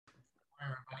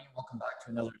welcome back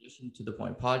to another edition to the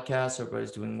Point Podcast.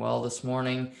 Everybody's doing well this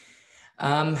morning.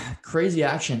 Crazy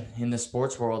action in the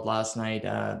sports world last night.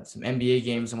 Some NBA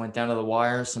games that went down to the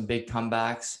wire. Some big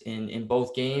comebacks in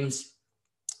both games.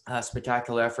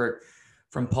 Spectacular effort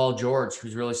from Paul George,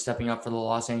 who's really stepping up for the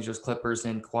Los Angeles Clippers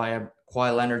in Kawhi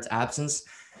Leonard's absence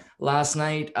last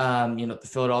night. The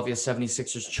Philadelphia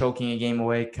 76ers choking a game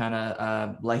away, kind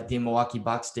of like the Milwaukee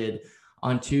Bucks did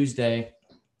on Tuesday.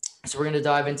 So we're going to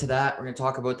dive into that. We're going to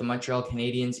talk about the Montreal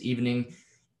Canadiens evening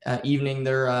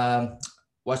their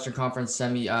Western Conference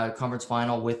conference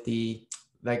final with the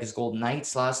Vegas Golden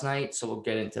Knights last night. So we'll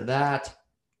get into that.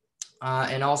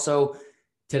 And also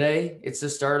today, it's the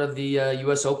start of the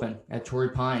U.S. Open at Torrey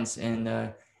Pines in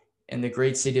the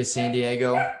great city of San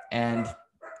Diego. And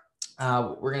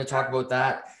we're going to talk about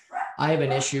that. I have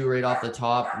an issue right off the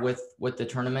top with the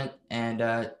tournament,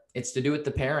 and it's to do with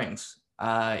the pairings.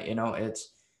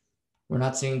 We're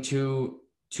not seeing two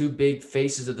big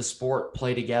faces of the sport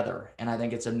play together, and I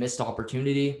think it's a missed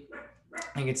opportunity.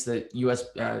 I think it's the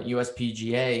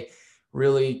USPGA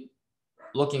really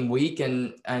looking weak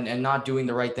and not doing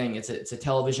the right thing. It's a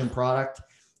television product,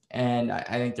 and I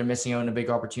think they're missing out on a big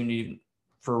opportunity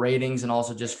for ratings and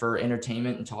also just for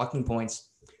entertainment and talking points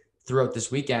throughout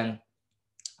this weekend.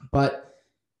 But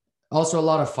also a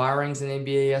lot of firings in the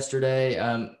NBA yesterday.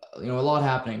 A lot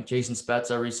happening. Jason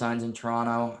Spezza resigns in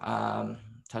Toronto.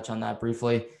 Touch on that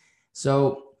briefly.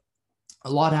 So a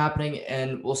lot happening,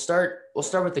 and we'll start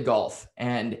with the golf.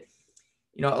 And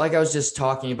like I was just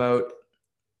talking about,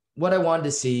 what I wanted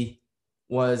to see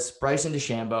was Bryson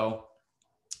DeChambeau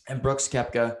and Brooks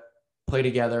Koepka play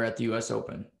together at the U.S.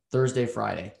 Open Thursday,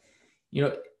 Friday.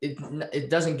 It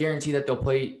doesn't guarantee that they'll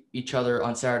play each other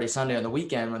on Saturday, Sunday on the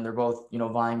weekend when they're both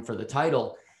vying for the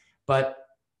title, but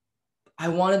I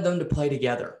wanted them to play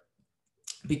together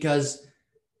because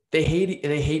they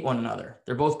hate one another.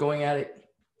 They're both going at it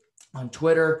on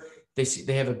Twitter.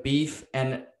 They have a beef,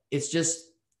 and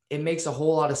it makes a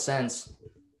whole lot of sense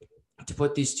to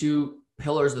put these two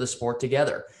pillars of the sport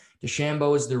together.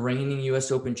 DeChambeau is the reigning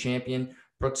U.S. Open champion.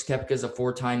 Brooks Koepka is a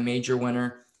 4-time major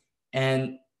winner,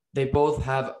 and they both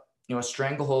have a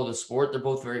stranglehold of the sport. They're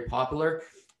both very popular,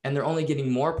 and they're only getting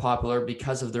more popular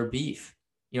because of their beef.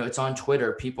 It's on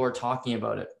Twitter. People are talking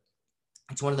about it.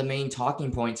 It's one of the main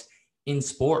talking points in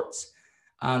sports.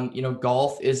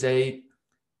 Golf is a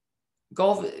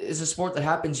sport that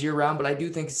happens year round, but I do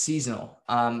think it's seasonal.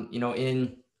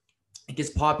 It gets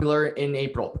popular in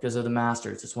April because of the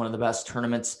Masters. It's one of the best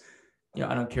tournaments.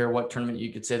 I don't care what tournament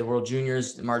you could say, the World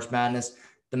Juniors, the March Madness.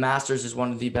 The Masters is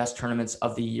one of the best tournaments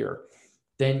of the year.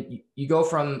 Then you go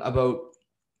from about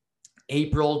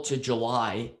April to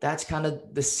July. That's kind of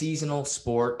the seasonal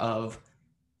sport of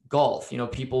golf.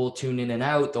 People tune in and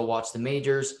out. They'll watch the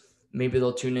majors. Maybe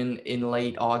they'll tune in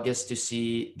late August to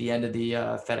see the end of the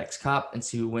FedEx Cup and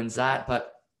see who wins that.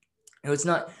 But it's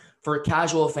not for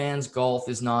casual fans. Golf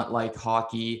is not like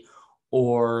hockey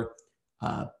or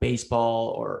baseball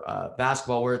or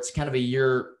basketball, where it's kind of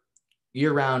a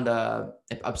year-round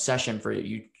obsession for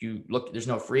you. You look. There's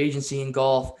no free agency in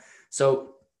golf, so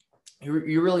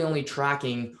you're really only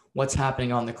tracking what's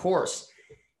happening on the course.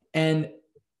 And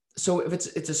so if it's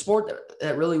a sport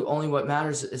that really only what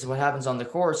matters is what happens on the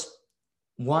course,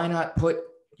 why not put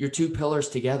your two pillars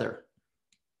together?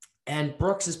 And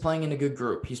Brooks is playing in a good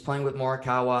group. He's playing with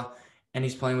Morikawa and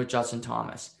he's playing with Justin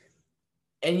Thomas.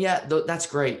 And yeah, that's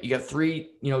great. You got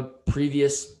three,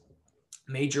 previous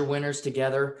major winners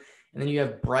together. And then you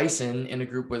have Bryson in a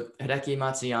group with Hideki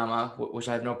Matsuyama, which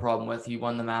I have no problem with. He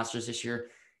won the Masters this year.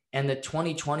 And the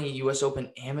 2020 U.S.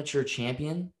 Open amateur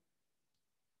champion,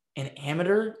 an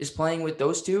amateur, is playing with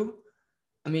those two.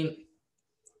 I mean,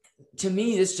 to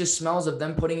me, this just smells of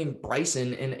them putting in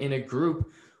Bryson in a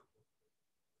group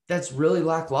that's really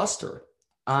lackluster.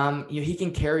 He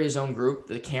can carry his own group.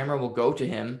 The camera will go to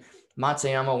him.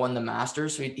 Matsuyama won the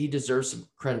Masters, so he deserves some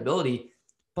credibility.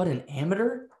 But an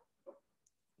amateur?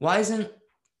 Why isn't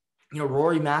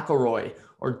Rory McIlroy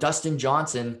or Dustin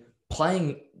Johnson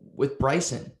playing with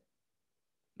Bryson?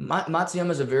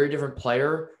 Matsuyama is a very different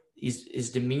player.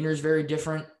 His demeanor is very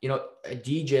different. A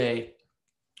DJ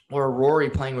or a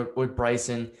Rory playing with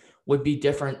Bryson would be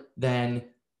different than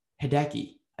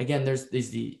Hideki. Again, there's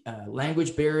the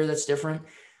language barrier that's different,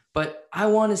 but I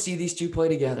want to see these two play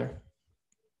together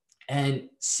and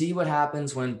see what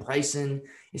happens when Bryson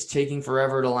is taking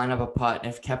forever to line up a putt.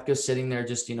 And if Koepka's sitting there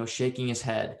just, shaking his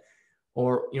head,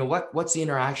 or, what's the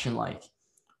interaction like?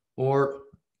 Or,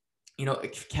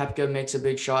 if Koepka makes a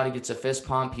big shot, he gets a fist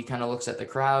pump, he kind of looks at the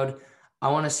crowd.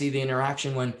 I want to see the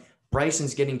interaction when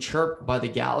Bryson's getting chirped by the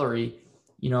gallery.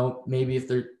 Maybe if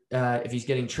they're if he's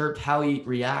getting chirped, how he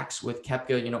reacts with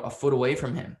Koepka, a foot away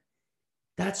from him.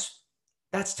 That's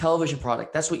television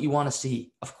product. That's what you want to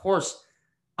see. Of course,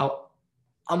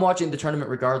 I'm watching the tournament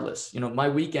regardless. My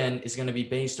weekend is going to be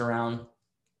based around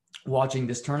watching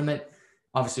this tournament,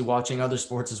 obviously watching other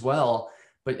sports as well.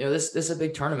 But this is a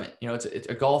big tournament. It's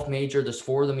a golf major. There's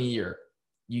 4 of them a year.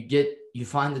 You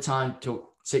find the time to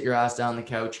sit your ass down on the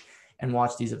couch and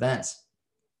watch these events.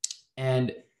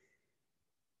 And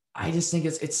I just think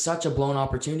it's such a blown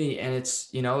opportunity. And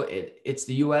it's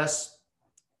the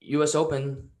US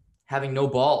Open having no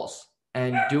balls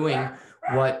and doing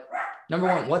what, number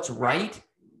one, what's right.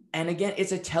 And again,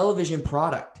 it's a television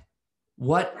product.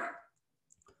 Why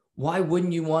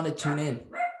wouldn't you want to tune in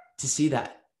to see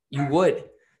that? You would.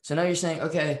 So now you're saying,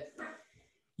 okay,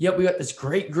 yep, we got this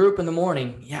great group in the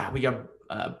morning. Yeah, we got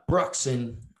Brooks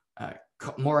and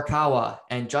Morikawa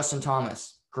and Justin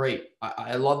Thomas. Great.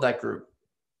 I love that group.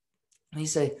 And you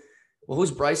say, well,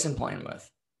 who's Bryson playing with?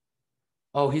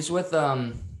 Oh, he's with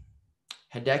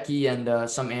Hideki and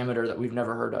some amateur that we've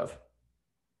never heard of.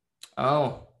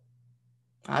 Oh,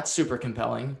 that's super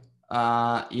compelling.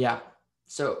 Yeah.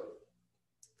 So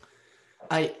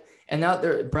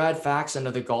Brad Faxon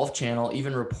of the Golf Channel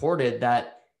even reported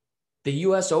that the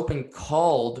U.S. Open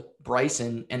called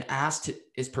Bryson and asked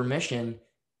his permission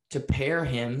to pair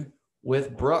him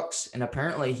with Brooks. And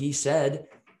apparently he said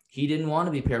he didn't want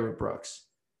to be paired with Brooks.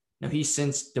 Now, he's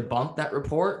since debunked that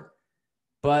report,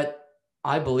 but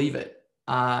I believe it.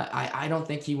 I don't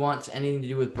think he wants anything to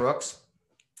do with Brooks.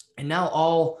 And now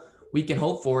all we can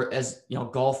hope for as,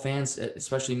 golf fans,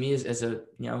 especially me as a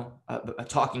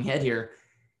talking head here,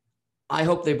 I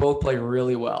hope they both play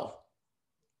really well,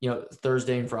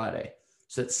 Thursday and Friday.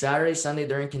 So that Saturday, Sunday,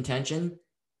 they're in contention.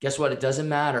 Guess what? It doesn't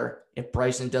matter if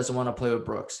Bryson doesn't want to play with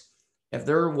Brooks. If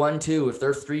they're 1-2, if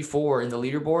they're 3-4 in the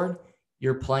leaderboard,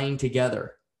 you're playing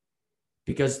together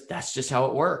because that's just how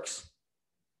it works.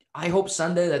 I hope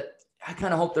Sunday I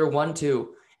kind of hope they're 1-2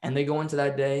 and they go into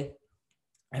that day.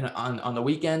 And on the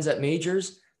weekends at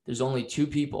majors, there's only 2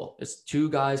 people. It's 2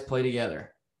 guys play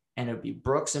together. And it would be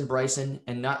Brooks and Bryson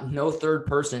and no third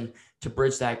person to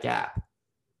bridge that gap.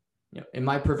 In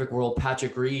my perfect world,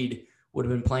 Patrick Reed would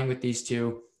have been playing with these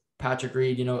 2. Patrick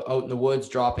Reed, out in the woods,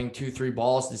 dropping 2-3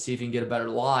 balls to see if he can get a better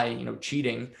lie,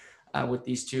 cheating with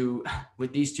these two,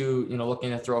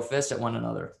 looking to throw a fist at one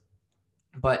another.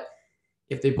 But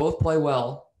if they both play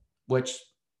well, which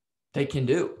they can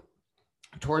do,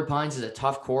 Torrey Pines is a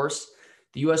tough course.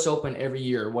 The U.S. Open every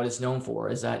year, what it's known for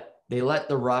is that they let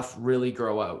the rough really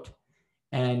grow out.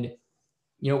 And,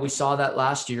 we saw that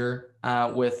last year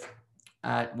with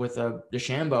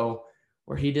DeChambeau,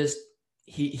 where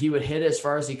he would hit as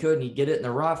far as he could and he'd get it in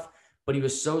the rough, but he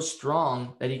was so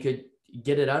strong that he could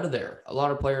get it out of there. A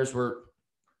lot of players were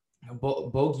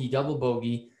bogey, double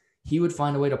bogey. He would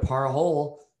find a way to par a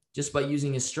hole just by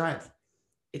using his strength.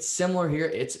 It's similar here.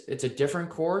 It's a different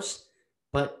course,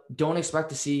 but don't expect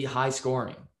to see high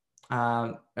scoring.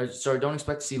 Don't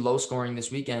expect to see low scoring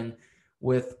this weekend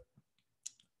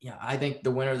I think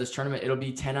the winner of this tournament, it'll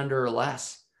be 10 under or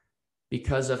less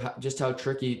because of just how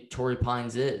tricky Torrey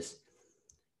Pines is.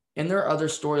 And there are other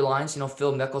storylines.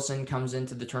 Phil Mickelson comes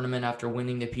into the tournament after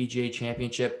winning the PGA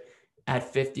Championship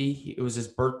at 50. It was his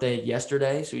birthday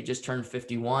yesterday, so he just turned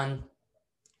 51,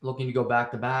 looking to go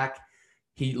back-to-back.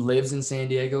 He lives in San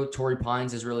Diego. Torrey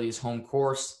Pines is really his home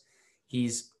course.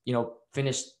 He's,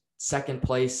 finished second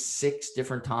place 6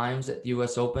 different times at the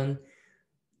U.S. Open.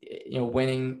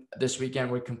 Winning this weekend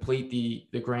would complete the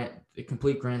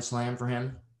complete Grand Slam for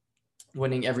him,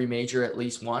 winning every major at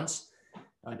least once.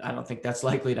 I don't think that's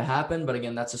likely to happen, but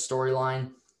again, that's a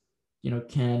storyline.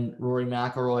 Can Rory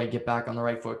McIlroy get back on the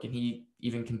right foot? Can he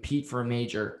even compete for a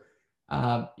major?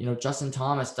 Justin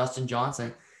Thomas, Dustin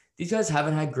Johnson, these guys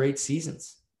haven't had great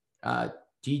seasons.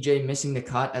 DJ missing the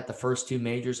cut at the first 2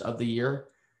 majors of the year.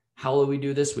 How will we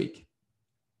do this week?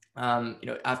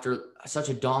 After such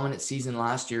a dominant season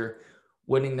last year,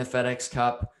 winning the FedEx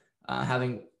Cup,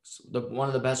 having one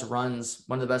of the best runs,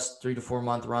 one of the best 3 to 4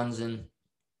 month runs in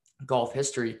golf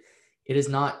history, it is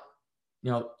not,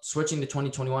 switching to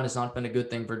 2021 has not been a good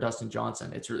thing for Dustin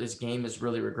Johnson. His game has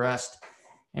really regressed,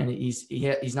 and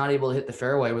he's not able to hit the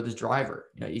fairway with his driver.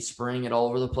 He's spraying it all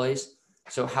over the place.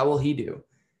 So how will he do?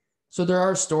 So there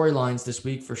are storylines this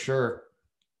week for sure.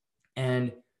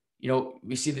 And,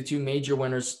 we see the 2 major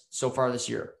winners so far this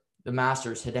year. The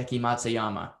Masters, Hideki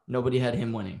Matsuyama. Nobody had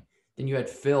him winning. Then you had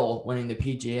Phil winning the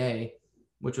PGA,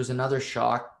 which was another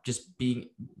shock, just being,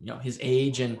 his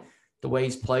age and the way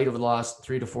he's played over the last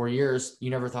 3 to 4 years. You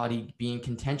never thought he'd be in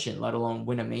contention, let alone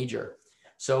win a major.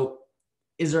 So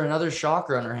is there another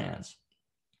shocker on our hands?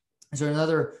 Is there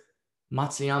another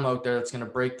Matsuyama out there that's going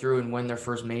to break through and win their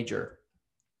first major.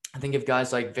 I think of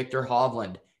guys like Victor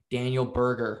Hovland, Daniel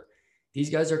Berger. These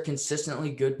guys are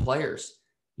consistently good players.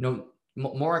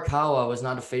 Morikawa was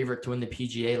not a favorite to win the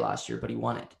PGA last year, but he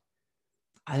won it.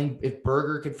 I think if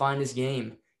Berger could find his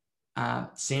game,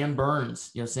 Sam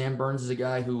Burns, Sam Burns is a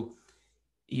guy who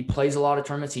he plays a lot of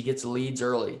tournaments. He gets leads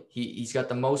early. He's got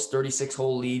the most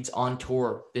 36-hole leads on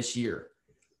tour this year.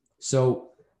 So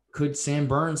could Sam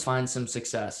Burns find some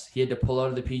success? He had to pull out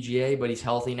of the PGA, but he's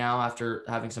healthy now after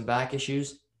having some back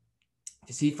issues.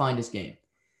 Does he find his game?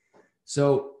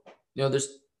 So,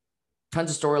 there's tons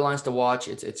of storylines to watch.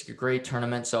 It's a great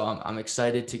tournament. So I'm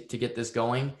excited to get this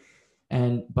going.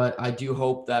 But I do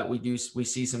hope that we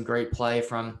see some great play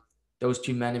from those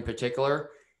two men in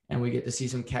particular. And we get to see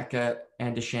some Koepka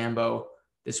and DeChambeau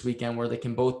this weekend where they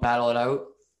can both battle it out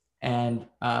and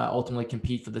ultimately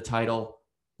compete for the title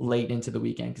late into the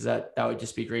weekend, because that would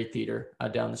just be great theater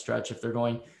down the stretch if they're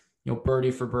going,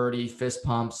 birdie for birdie, fist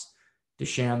pumps,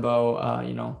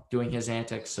 DeChambeau, doing his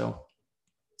antics. So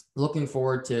looking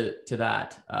forward to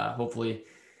that. Hopefully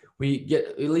we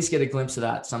at least get a glimpse of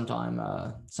that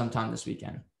sometime this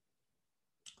weekend.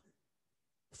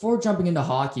 Before jumping into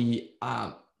hockey,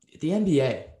 the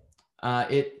NBA,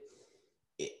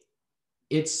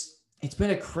 it's been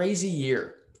a crazy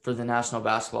year for the National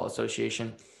Basketball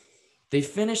Association. They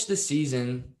finished the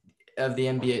season of the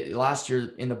NBA last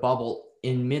year in the bubble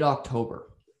in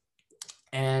mid-October.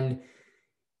 And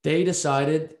they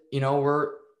decided,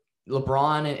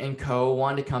 LeBron and co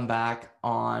wanted to come back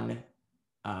on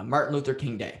Martin Luther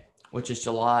King Day, which is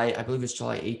July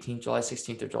 18th, July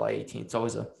 16th or July 18th. It's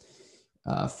always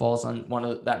falls on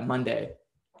that Monday.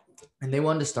 And they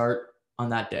wanted to start on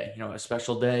that day, a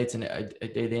special day. It's a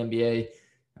day of the NBA.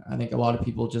 I think a lot of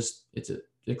people it's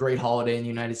a great holiday in the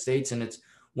United States, and it's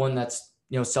one that's,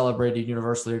 celebrated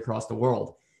universally across the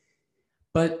world.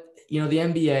 But, the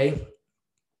NBA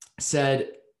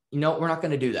said, we're not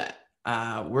going to do that.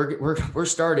 We're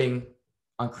starting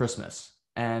on Christmas,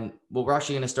 and we're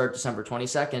actually going to start December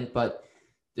 22nd, but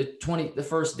the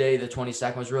first day, the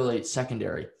 22nd, was really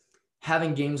secondary.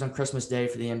 Having games on Christmas Day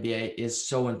for the NBA is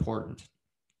so important.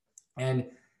 And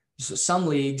so some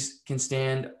leagues can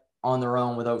stand on their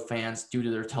own without fans due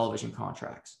to their television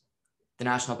contracts. The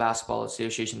National Basketball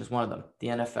Association is one of them, the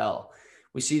NFL.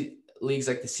 We see leagues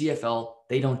like the CFL,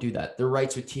 they don't do that. Their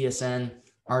rights with TSN,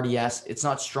 RDS, it's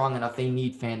not strong enough. They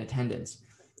need fan attendance.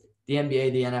 The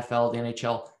NBA, the NFL, the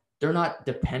NHL, they're not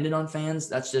dependent on fans.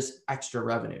 That's just extra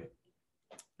revenue.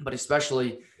 But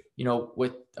especially,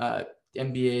 with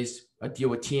NBA's deal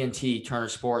with TNT, Turner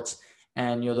Sports,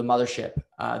 and, the mothership,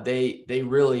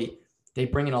 they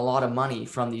bring in a lot of money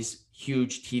from these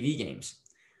huge TV games.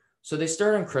 So they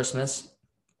start on Christmas,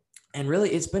 and really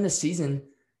it's been a season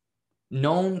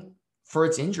known for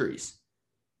its injuries.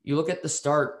 You look at the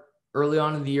start early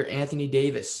on in the year, Anthony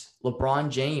Davis, LeBron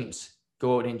James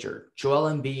go out injured,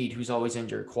 Joel Embiid, who's always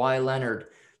injured, Kawhi Leonard,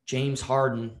 James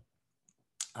Harden,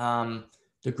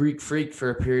 the Greek Freak for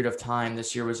a period of time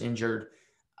this year was injured.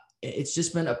 It's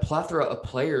just been a plethora of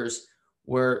players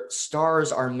where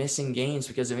stars are missing games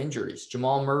because of injuries.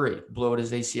 Jamal Murray blew out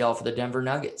his ACL for the Denver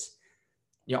Nuggets.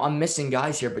 I'm missing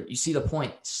guys here, but you see the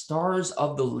point. Stars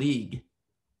of the league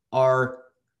are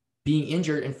being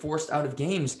injured and forced out of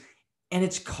games, and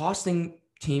it's costing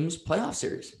teams playoff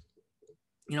series.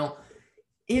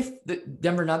 If the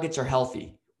Denver Nuggets are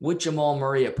healthy with Jamal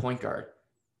Murray at point guard,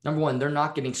 number one, they're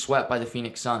not getting swept by the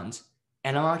Phoenix Suns,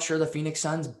 and I'm not sure the Phoenix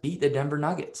Suns beat the Denver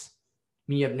Nuggets.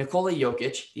 You have Nikola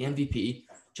Jokic, the MVP.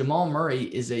 Jamal Murray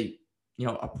is a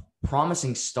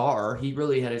promising star. He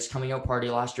really had his coming out party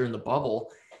last year in the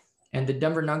bubble. And the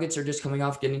Denver Nuggets are just coming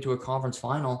off getting to a conference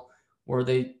final where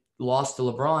they lost to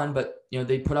LeBron, but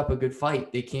they put up a good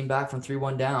fight. They came back from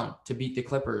 3-1 down to beat the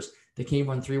Clippers. They came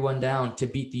from 3-1 down to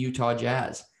beat the Utah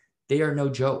Jazz. They are no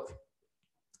joke.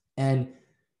 And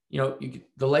the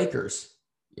Lakers,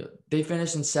 they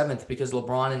finished in 7th because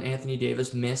LeBron and Anthony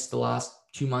Davis missed the last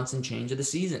 2 months and change of the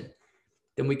season.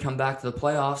 Then we come back to the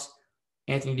playoffs.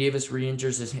 Anthony Davis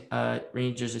re-injures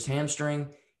his hamstring.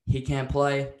 He can't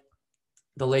play.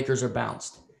 The Lakers are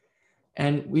bounced.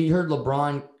 And we heard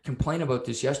LeBron complain about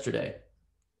this yesterday,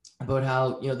 about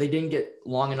how, they didn't get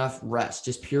long enough rest,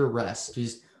 just pure rest.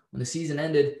 Because when the season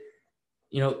ended,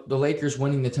 the Lakers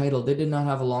winning the title, they did not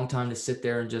have a long time to sit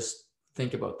there and just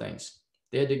think about things.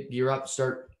 They had to gear up,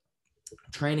 start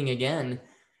training again,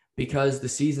 because the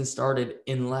season started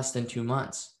in less than 2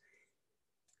 months.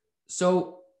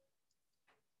 So,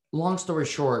 long story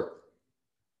short,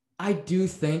 I do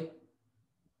think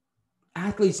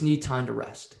athletes need time to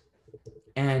rest.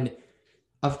 And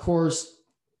of course,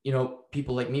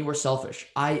 people like me, we're selfish.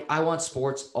 I want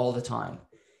sports all the time.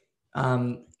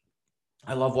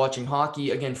 I love watching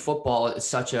hockey. Again, football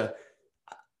is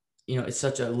it's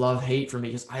such a love-hate for me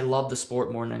because I love the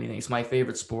sport more than anything. It's my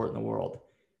favorite sport in the world.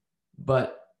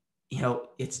 But,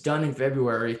 it's done in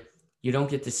February. You don't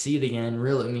get to see it again,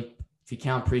 really. I mean, if you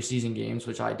count preseason games,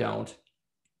 which I don't,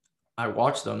 I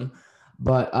watch them.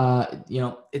 But,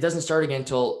 it doesn't start again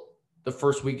until the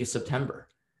first week of September.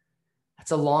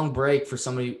 That's a long break for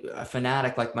somebody, a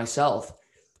fanatic like myself.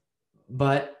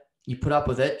 But you put up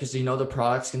with it because the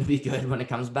product's going to be good when it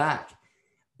comes back.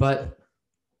 But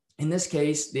in this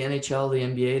case, the NHL, the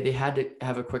NBA, they had to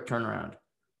have a quick turnaround.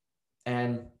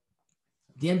 And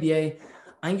the NBA,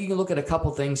 I think you can look at a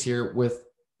couple things here with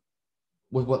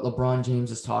what LeBron James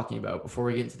is talking about before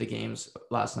we get into the games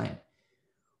last night.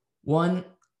 One,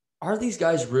 are these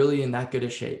guys really in that good a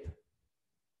shape?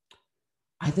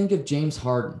 I think of James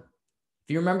Harden.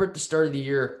 If you remember at the start of the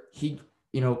year, he,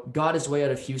 got his way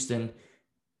out of Houston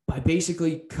by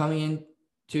basically coming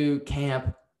into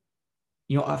camp,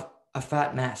 a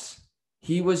fat mess.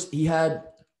 He had,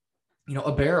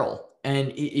 a barrel,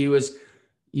 and he was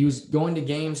going to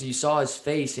games. You saw his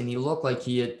face, and he looked like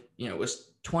he had,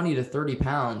 was 20 to 30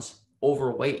 pounds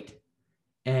overweight,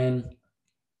 and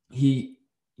he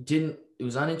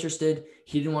was uninterested.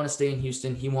 He didn't want to stay in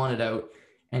Houston. He wanted out,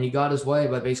 and he got his way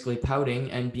by basically pouting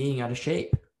and being out of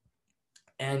shape.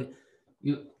 And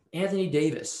Anthony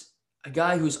Davis, a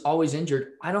guy who's always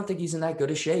injured, I don't think he's in that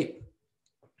good a shape.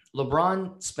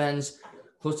 LeBron spends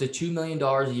close to $2 million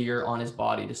a year on his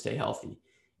body to stay healthy.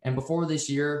 And before this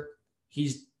year,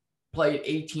 he's played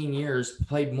 18 years,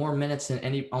 played more minutes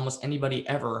than almost anybody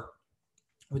ever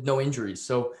with no injuries.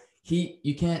 So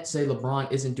you can't say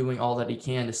LeBron isn't doing all that he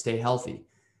can to stay healthy.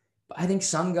 But I think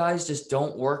some guys just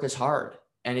don't work as hard,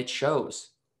 and it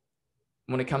shows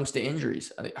when it comes to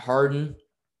injuries. I think Harden,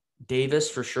 Davis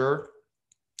for sure.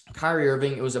 Kyrie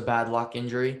Irving, it was a bad luck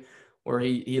injury where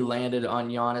he landed on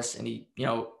Giannis and he,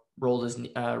 rolled his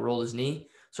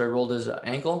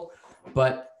ankle.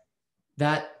 But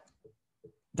that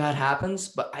happens.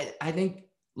 But I think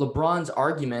LeBron's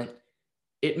argument,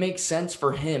 it makes sense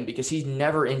for him because he's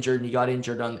never injured and he got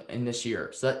injured in this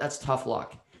year. So that's tough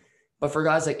luck. But for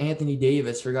guys like Anthony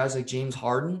Davis, for guys like James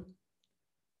Harden,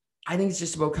 I think it's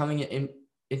just about coming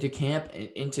into camp,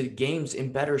 into games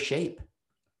in better shape.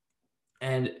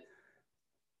 And,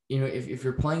 if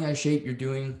you're playing out of shape, you're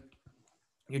doing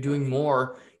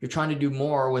more, you're trying to do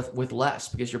more with less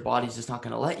because your body's just not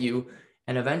going to let you.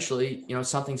 And eventually,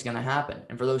 something's going to happen.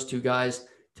 And for those two guys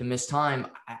to miss time,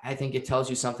 I think it tells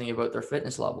you something about their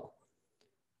fitness level.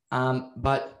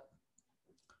 But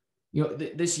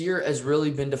this year has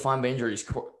really been defined by injuries.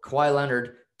 Kawhi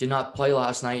Leonard did not play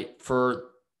last night for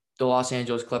the Los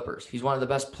Angeles Clippers. He's one of the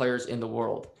best players in the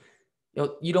world.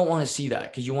 You don't want to see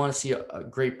that because you want to see a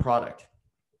great product.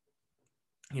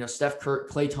 Steph Curry,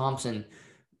 Klay Thompson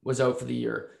was out for the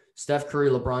year. Steph Curry,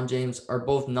 LeBron James are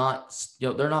both not,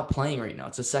 they're not playing right now.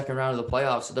 It's the second round of the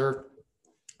playoffs. So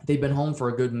they've been home for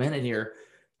a good minute here,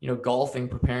 golfing,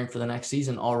 preparing for the next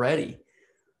season already.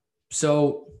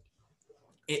 So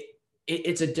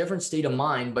it's a different state of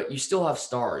mind, but you still have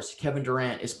stars. Kevin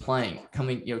Durant is playing,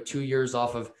 coming, 2 years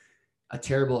off of a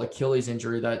terrible Achilles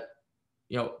injury that,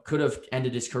 could have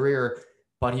ended his career,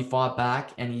 but he fought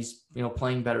back and he's,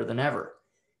 playing better than ever.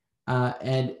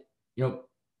 And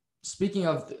speaking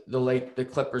of the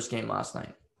Clippers game last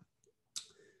night,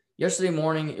 yesterday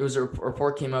morning, it was a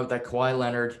report came out that Kawhi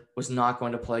Leonard was not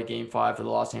going to play Game 5 for the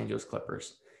Los Angeles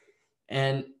Clippers.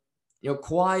 And,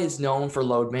 Kawhi is known for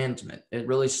load management. It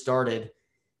really started,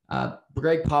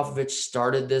 Greg Popovich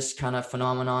started this kind of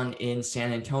phenomenon in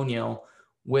San Antonio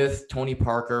with Tony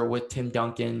Parker, with Tim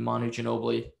Duncan, Manu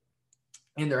Ginobili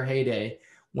in their heyday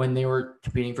when they were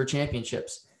competing for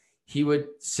championships. He would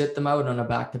sit them out on a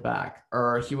back-to-back,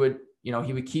 or he would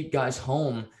keep guys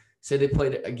home. Say they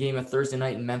played a game of Thursday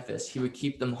night in Memphis. He would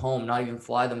keep them home, not even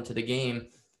fly them to the game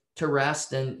to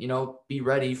rest and, be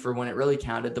ready for when it really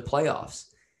counted, the playoffs.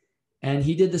 And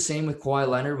he did the same with Kawhi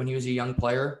Leonard when he was a young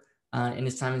player in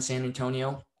his time in San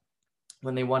Antonio.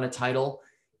 When they won a title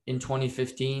in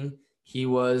 2015, he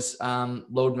was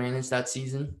load managed that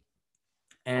season.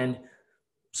 And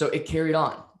so it carried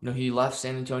on. He left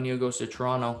San Antonio, goes to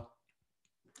Toronto.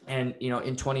 And,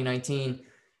 in 2019,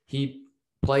 he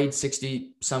played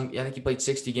 60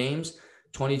 games,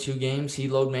 22 games. He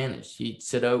load managed. He'd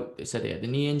sit out. They said he had a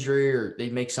knee injury or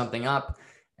they'd make something up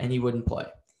and he wouldn't play.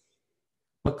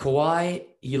 But Kawhi,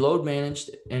 he load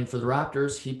managed. And for the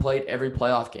Raptors, he played every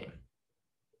playoff game.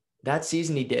 That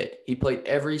season he did. He played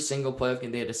every single playoff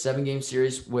game. They had a 7-game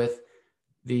series with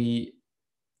the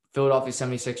Philadelphia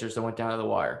 76ers that went down to the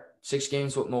wire. 6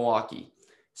 games with Milwaukee.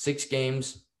 6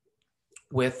 games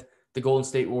with the Golden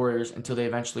State Warriors until they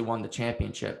eventually won the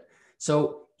championship.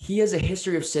 So he has a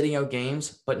history of sitting out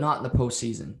games, but not in the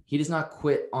postseason. He does not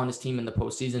quit on his team in the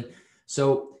postseason.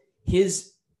 So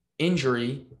his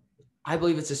injury, I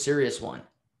believe it's a serious one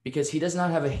because he does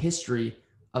not have a history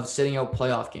of sitting out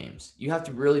playoff games. You have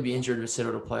to really be injured to sit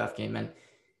out a playoff game. And,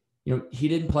 he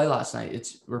didn't play last night.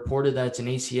 It's reported that it's an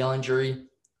ACL injury,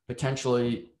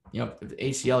 potentially,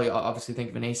 ACL, you obviously think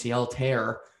of an ACL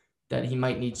tear, that he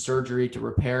might need surgery to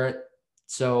repair it.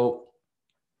 So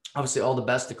obviously all the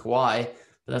best to Kawhi,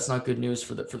 but that's not good news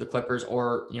for the Clippers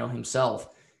or, himself.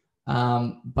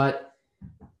 But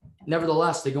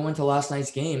nevertheless, they go into last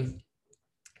night's game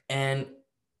and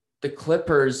the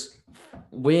Clippers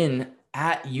win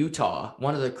at Utah,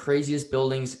 one of the craziest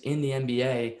buildings in the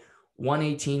NBA,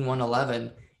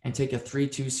 118-111, and take a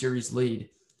 3-2 series lead.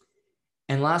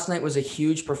 And last night was a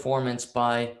huge performance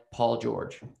by Paul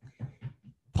George.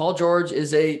 Paul George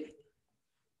is a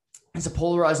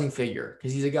polarizing figure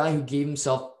because he's a guy who gave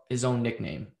himself his own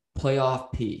nickname,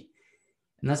 Playoff P.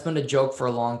 And that's been a joke for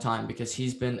a long time because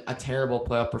he's been a terrible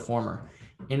playoff performer.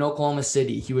 In Oklahoma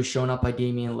City, he was shown up by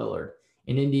Damian Lillard.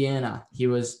 In Indiana, he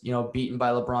was, beaten by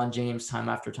LeBron James time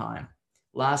after time.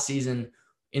 Last season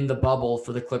in the bubble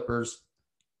for the Clippers,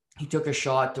 he took a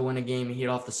shot to win a game. He hit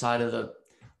off the side of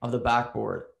the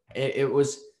backboard. It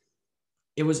was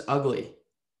ugly.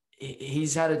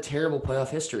 He's had a terrible playoff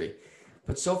history.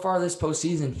 But so far this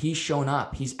postseason, he's shown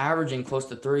up. He's averaging close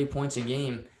to 30 points a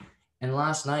game. And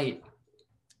last night,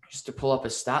 just to pull up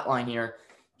his stat line here,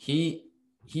 he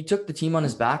took the team on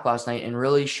his back last night and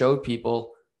really showed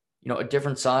people, a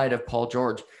different side of Paul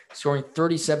George, scoring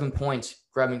 37 points,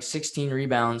 grabbing 16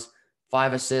 rebounds,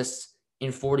 5 assists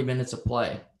in 40 minutes of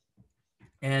play.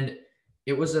 And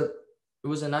it was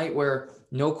a night where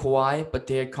no Kawhi, but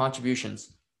they had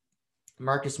contributions.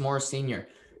 Marcus Morris Sr.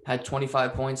 had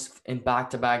 25 points in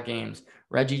back-to-back games.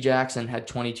 Reggie Jackson had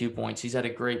 22 points. He's had a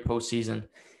great postseason.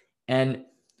 And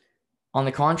on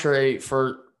the contrary,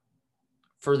 for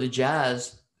the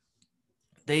Jazz,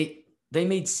 they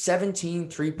made 17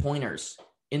 three-pointers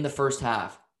in the first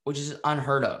half, which is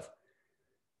unheard of.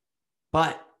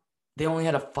 But they only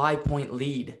had a 5-point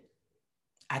lead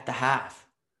at the half.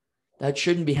 That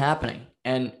shouldn't be happening.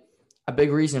 And a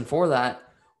big reason for that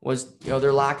was,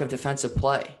 their lack of defensive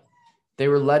play. They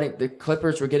were the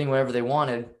Clippers were getting whatever they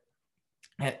wanted,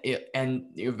 and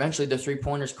eventually the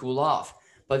three-pointers cool off.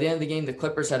 By the end of the game, the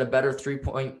Clippers had a better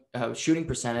three-point shooting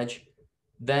percentage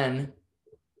than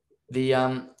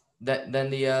the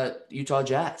Utah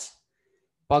Jazz.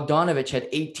 Bogdanovich had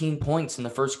 18 points in the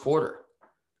first quarter.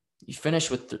 He finished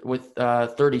with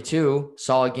 32,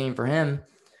 solid game for him.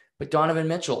 But Donovan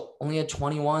Mitchell only had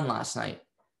 21 last night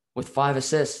with 5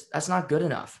 assists. That's not good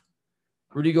enough.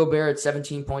 Rudy Gobert had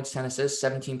 17 points, 10 assists,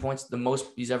 17 points, the most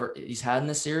he's had in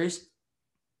this series.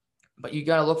 But you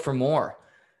got to look for more.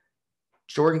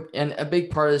 Jordan, and a big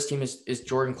part of this team is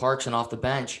Jordan Clarkson off the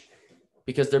bench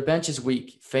because their bench is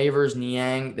weak. Favors,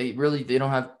 Niang, they don't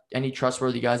have any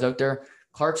trustworthy guys out there.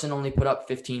 Clarkson only put up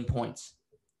 15 points.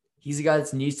 He's a guy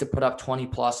that needs to put up 20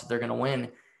 plus if they're going to win.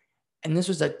 And this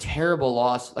was a terrible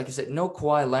loss. Like I said, no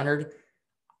Kawhi Leonard.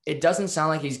 It doesn't sound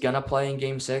like he's going to play in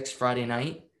Game 6 Friday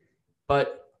night.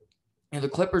 But the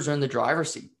Clippers are in the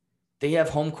driver's seat. They have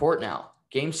home court now.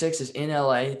 Game 6 is in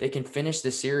LA. They can finish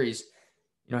the series.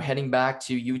 Heading back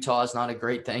to Utah is not a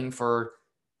great thing for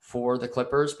the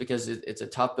Clippers because it's a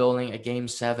tough building, a Game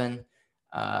 7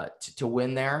 to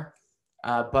win there.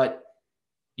 But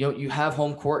you have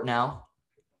home court now.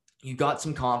 You got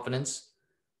some confidence.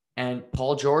 And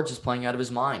Paul George is playing out of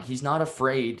his mind. He's not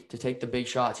afraid to take the big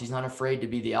shots. He's not afraid to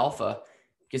be the alpha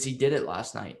because he did it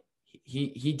last night.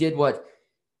 He did what,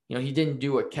 he didn't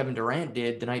do what Kevin Durant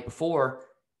did the night before,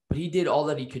 but he did all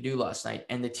that he could do last night,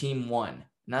 and the team won.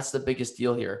 And that's the biggest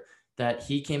deal here, that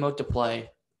he came out to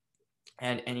play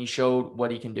and he showed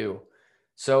what he can do.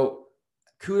 So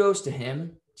kudos to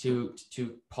him, to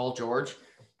Paul George.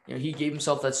 He gave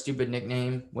himself that stupid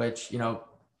nickname, which,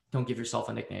 don't give yourself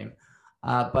a nickname.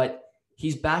 But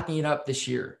he's backing it up this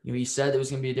year. He said it was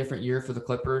going to be a different year for the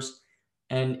Clippers.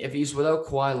 And if he's without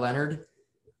Kawhi Leonard,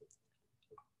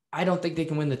 I don't think they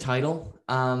can win the title.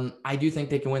 I do think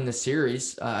they can win the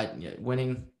series.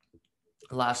 Winning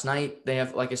last night, they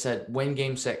have, like I said, win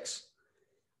Game 6.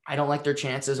 I don't like their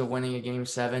chances of winning a Game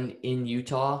 7 in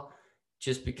Utah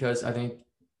just because I think,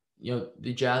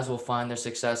 the Jazz will find their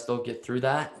success. They'll get through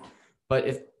that.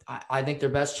 But I think their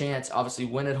best chance, obviously,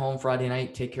 win at home Friday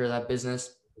night, take care of that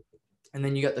business. And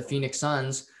then you got the Phoenix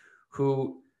Suns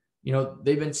who,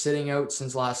 they've been sitting out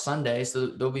since last Sunday, so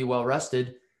they'll be well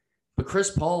rested. But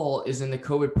Chris Paul is in the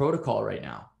COVID protocol right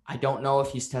now. I don't know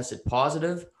if he's tested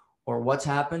positive or what's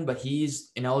happened, but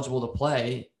he's ineligible to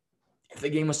play. If the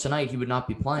game was tonight, he would not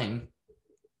be playing.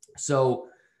 So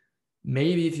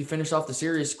maybe if you finish off the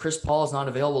series, Chris Paul is not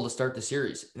available to start the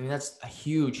series. I mean, that's a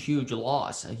huge, huge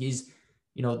loss. He's,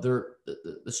 they're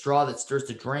the straw that stirs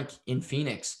the drink in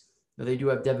Phoenix. They do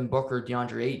have Devin Booker,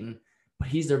 DeAndre Ayton, but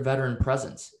he's their veteran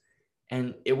presence.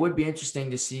 And it would be interesting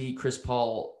to see Chris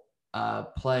Paul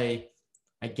play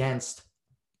against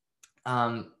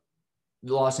the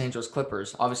Los Angeles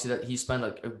Clippers. Obviously, that he spent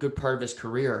a good part of his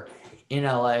career in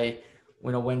LA.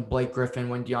 When Blake Griffin,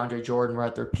 when DeAndre Jordan were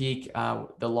at their peak,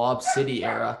 the Lob City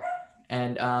era.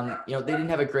 And, they didn't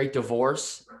have a great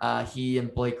divorce. He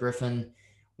and Blake Griffin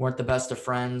weren't the best of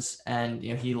friends. And,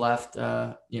 he left,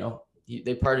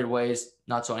 they parted ways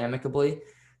not so amicably.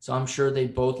 So I'm sure they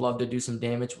both love to do some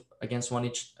damage against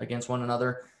one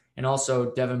another. And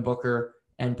also Devin Booker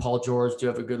and Paul George do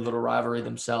have a good little rivalry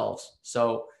themselves.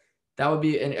 So that would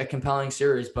be a compelling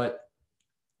series. But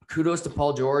kudos to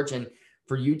Paul George, and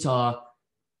for Utah,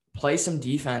 play some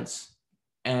defense.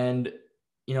 And,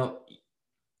 you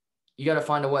got to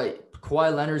find a way.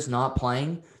 Kawhi Leonard's not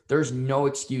playing. There's no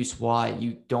excuse why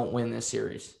you don't win this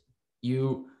series.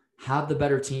 You have the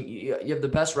better team. You have the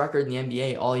best record in the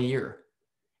NBA all year.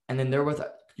 And then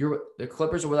the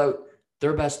Clippers are without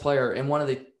their best player and one of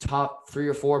the top 3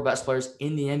 or 4 best players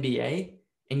in the NBA,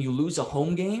 and you lose a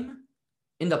home game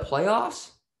in the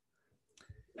playoffs.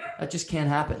 That just can't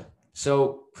happen.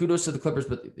 So kudos to the Clippers,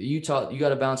 but Utah, you got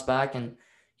to bounce back, and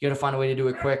you got to find a way to do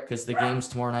it quick because the game's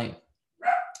tomorrow night.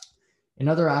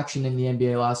 Another action in the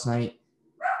NBA last night,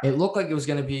 it looked like it was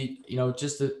going to be,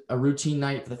 just a routine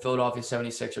night for the Philadelphia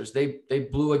 76ers. They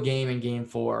blew a game in Game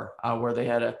 4 where they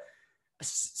had a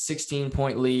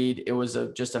 16-point lead. It was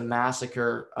just a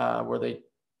massacre where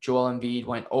Joel Embiid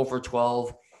went over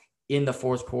 12 in the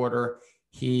fourth quarter.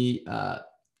 He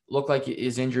looked like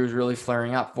his injury was really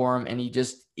flaring up for him, and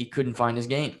he couldn't find his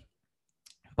game.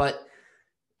 But,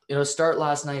 start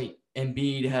last night,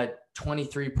 Embiid had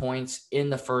 23 points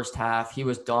in the first half. He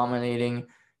was dominating.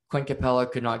 Clint Capella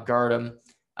could not guard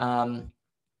him.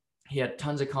 He had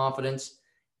tons of confidence,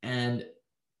 and,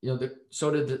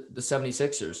 so did the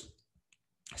 76ers.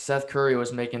 Seth Curry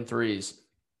was making threes.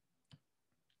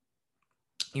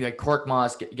 You had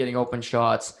Korkmaz getting open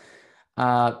shots.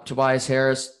 Tobias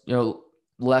Harris,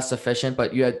 less efficient,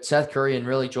 but you had Seth Curry and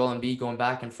really Joel Embiid going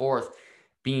back and forth,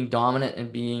 being dominant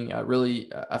and being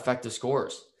really effective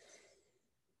scorers.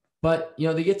 But,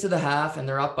 they get to the half and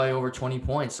they're up by over 20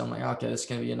 points. So I'm like, okay, this is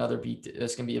going to be another beat.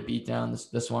 This is going to be a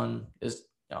beatdown. This one is,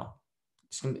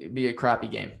 it's going to be a crappy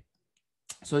game.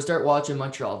 So I start watching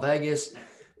Montreal Vegas,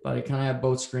 but I kind of have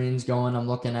both screens going. I'm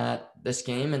looking at this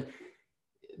game, and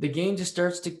the game just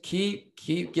starts to keep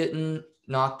getting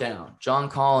knocked down. John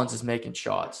Collins is making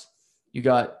shots. You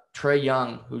got Trae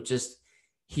Young, who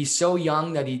he's so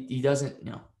young that he doesn't,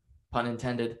 pun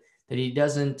intended, that he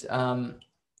doesn't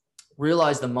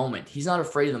realize the moment. He's not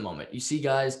afraid of the moment. You see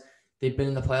guys, they've been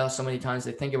in the playoffs so many times,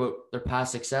 they think about their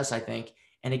past success, I think,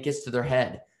 and it gets to their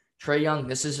head. Trae Young,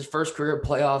 this is his first career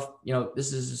playoff.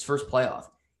 This is his first playoff.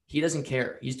 He doesn't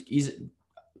care. He's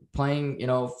playing,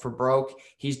 for broke.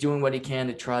 He's doing what he can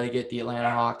to try to get the Atlanta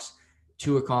Hawks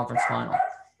to a conference final.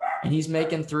 And he's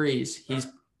making threes. He's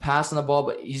passing the ball,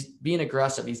 but he's being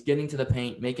aggressive. He's getting to the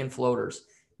paint, making floaters,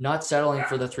 not settling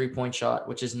for the 3-point shot,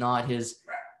 which is not his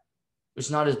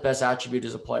best attribute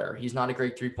as a player. He's not a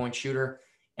great 3-point shooter.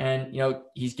 And,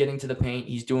 he's getting to the paint.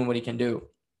 He's doing what he can do.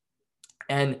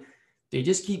 And they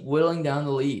just keep whittling down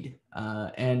the lead.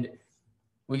 And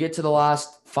we get to the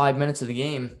last 5 minutes of the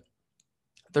game.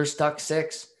 They're stuck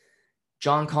 6.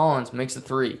 John Collins makes a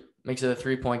 3, makes it a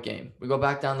 3-point game. We go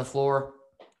back down the floor.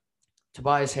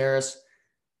 Tobias Harris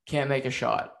can't make a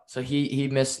shot. So he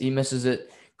misses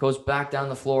it, goes back down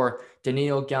the floor.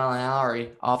 Danilo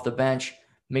Gallinari off the bench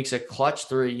makes a clutch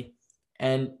 3.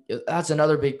 And that's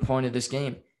another big point of this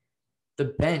game. The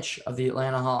bench of the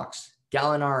Atlanta Hawks,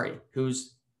 Gallinari, he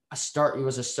was a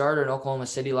starter in Oklahoma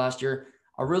City last year,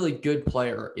 a really good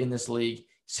player in this league,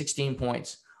 16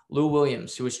 points. Lou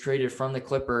Williams, who was traded from the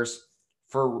Clippers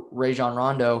for Rajon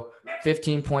Rondo,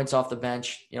 15 points off the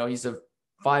bench. He's a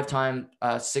 5-time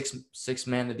six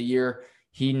man of the year.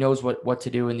 He knows what to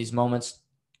do in these moments.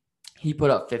 He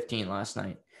put up 15 last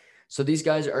night. So these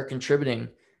guys are contributing.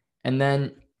 And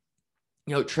then,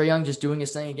 Trae Young just doing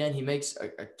his thing again. He makes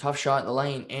a tough shot in the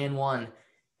lane and one,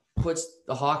 puts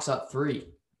the Hawks up 3.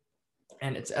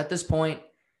 And it's at this point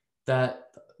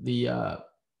that the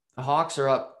Hawks are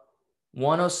up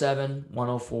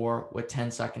 107-104 with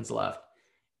 10 seconds left.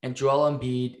 And Joel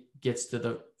Embiid gets to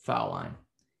the foul line.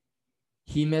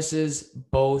 He misses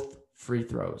both free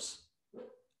throws.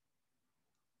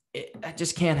 That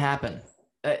just can't happen.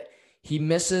 He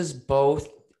misses both,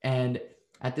 and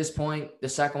at this point, the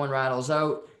second one rattles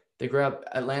out.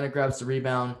 Atlanta grabs the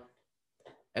rebound.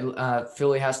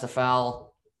 Philly has to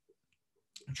foul.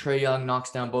 Trae Young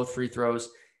knocks down both free throws.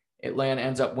 Atlanta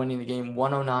ends up winning the game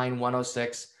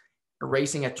 109-106,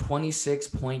 erasing a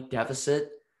 26-point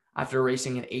deficit after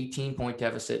erasing an 18-point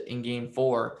deficit in Game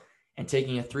 4 and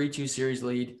taking a 3-2 series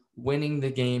lead, winning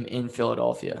the game in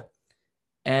Philadelphia.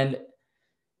 And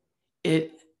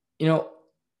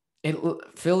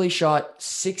Philly shot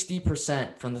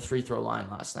 60% from the free throw line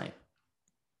last night,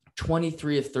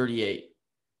 23 of 38.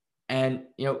 And,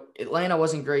 Atlanta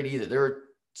wasn't great either. They were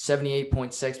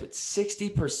 78.6, but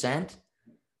 60%.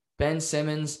 Ben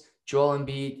Simmons, Joel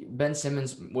Embiid. Ben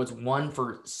Simmons was 1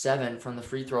 for 7 from the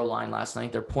free throw line last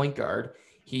night. Their point guard.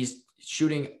 He's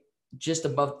shooting just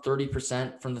above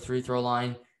 30% from the free throw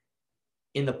line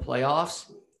in the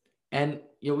playoffs. And,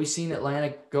 we've seen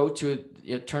Atlanta go to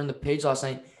turn the page last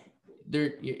night.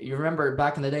 You remember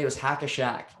back in the day, it was hack a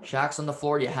Shaq. Shaq's on the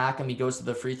floor. You hack him. He goes to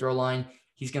the free throw line.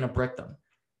 He's going to brick them.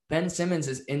 Ben Simmons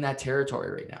is in that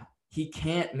territory right now. He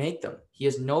can't make them. He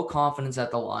has no confidence at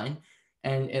the line.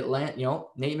 And Atlanta,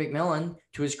 Nate McMillan,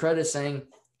 to his credit, is saying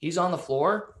he's on the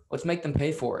floor. Let's make them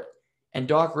pay for it. And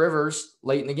Doc Rivers,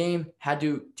 late in the game, had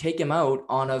to take him out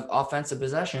on a defensive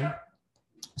possession,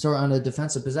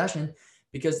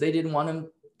 because they didn't want him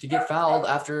to get fouled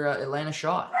after Atlanta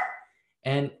shot.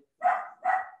 And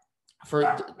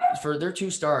for their two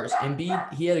stars,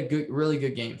 Embiid, he had a really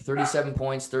good game, 37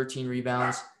 points, 13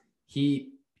 rebounds.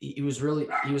 He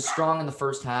was strong in the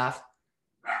first half,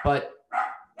 but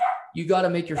you got to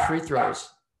make your free throws.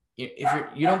 You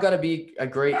don't got to be a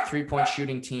great 3-point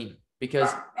shooting team,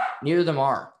 because neither of them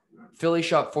are. Philly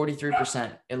shot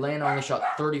 43%. Atlanta only shot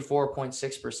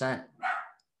 34.6%.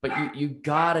 But you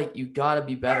gotta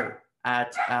be better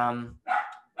at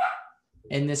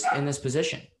in this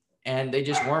position, and they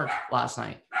just weren't last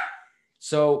night.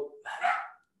 So,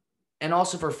 and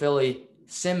also for Philly,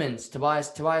 Simmons,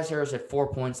 Tobias Harris had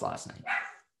 4 points last night.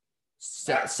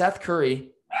 Seth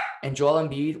Curry and Joel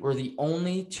Embiid were the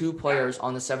only two players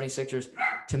on the 76ers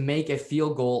to make a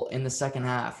field goal in the second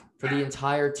half for the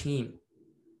entire team.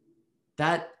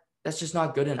 That's just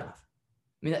not good enough.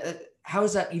 I mean, how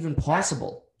is that even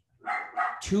possible?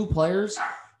 Two players,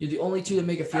 you're the only two to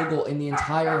make a field goal in the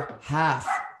entire half.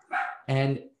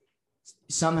 And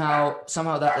somehow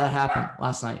that happened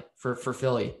last night for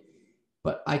Philly.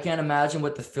 But I can't imagine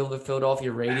what the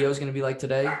Philadelphia radio is going to be like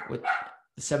today, with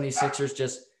the 76ers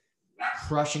just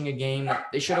crushing a game that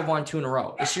they should have won 2 in a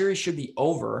row. The series should be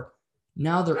over.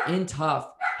 Now they're in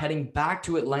tough, heading back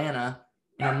to Atlanta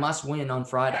in a must-win on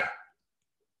Friday.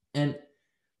 And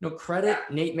credit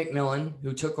Nate McMillan,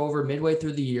 who took over midway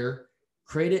through the year.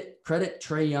 Credit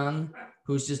Trae Young,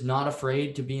 who's just not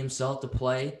afraid to be himself, to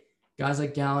play. Guys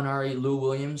like Gallinari, Lou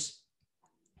Williams,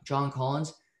 John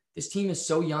Collins. This team is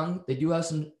so young. They do have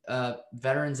some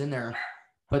veterans in there,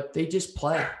 but they just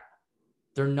play.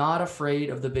 They're not afraid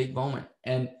of the big moment.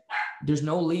 And there's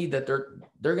no lead that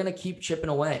they're going to keep chipping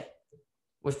away.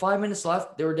 With 5 minutes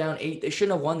left, they were down 8. They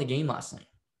shouldn't have won the game last night.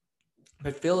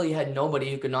 But Philly had nobody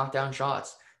who could knock down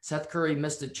shots. Seth Curry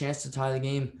missed a chance to tie the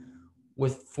game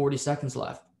with 40 seconds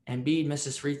left. Embiid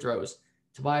misses free throws.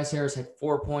 Tobias Harris had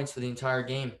 4 points for the entire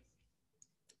game.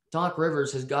 Doc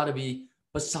Rivers has got to be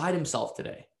beside himself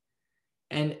today.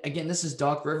 And again, this is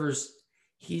Doc Rivers.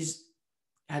 He's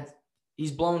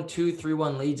blown 2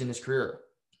 3-1 leads in his career.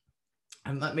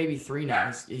 Maybe 3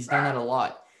 now. He's done that a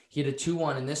lot. He had a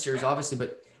 2-1 in this series, obviously,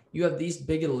 but you have these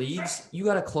big leads. You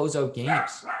got to close out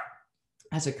games.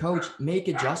 As a coach, make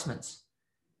adjustments.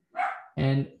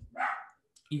 And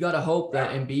you got to hope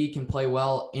that Embiid can play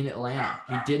well in Atlanta.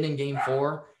 He didn't in Game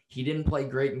 4. He didn't play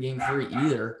great in Game 3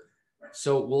 either.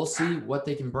 So we'll see what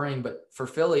they can bring. But for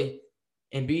Philly,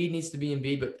 Embiid needs to be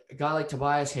Embiid. But a guy like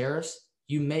Tobias Harris,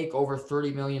 you make over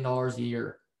 $30 million a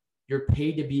year. You're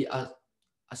paid to be a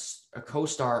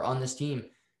co-star on this team.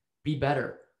 Be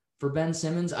better. For Ben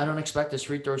Simmons, I don't expect his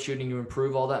free throw shooting to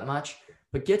improve all that much.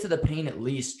 But get to the paint at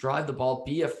least. Drive the ball.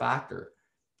 Be a factor.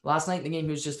 Last night in the game,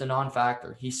 he was just a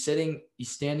non-factor. He's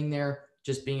standing there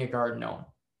just being a guard. No.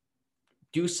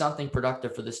 Do something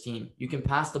productive for this team. You can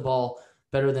pass the ball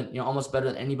better than, almost better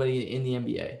than anybody in the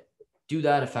NBA. Do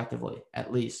that effectively,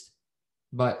 at least.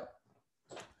 But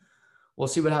we'll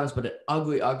see what happens. But an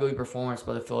ugly, ugly performance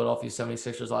by the Philadelphia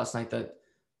 76ers last night that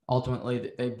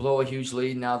ultimately they blow a huge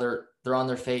lead. Now they're on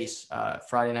their face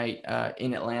Friday night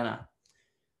in Atlanta.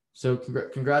 So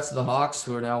congrats to the Hawks,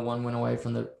 who are now 1 win away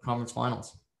from the conference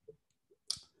finals.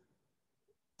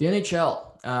 The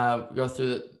NHL, go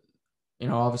through the,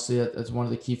 obviously that's one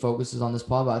of the key focuses on this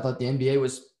pod, but I thought the NBA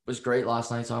was great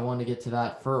last night, so I wanted to get to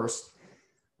that first.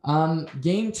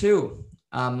 Game 2,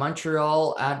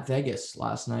 Montreal at Vegas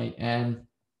last night, and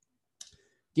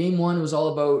Game 1 was all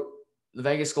about the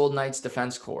Vegas Golden Knights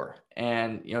defense core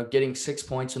and, getting 6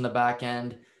 points from the back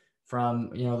end from,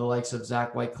 the likes of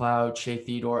Zach Whitecloud, Shea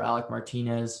Theodore, Alec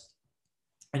Martinez.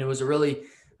 And it was a really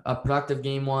productive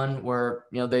Game 1 where,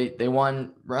 they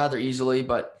won rather easily.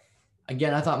 But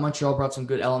again, I thought Montreal brought some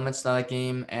good elements to that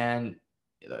game. And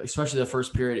especially the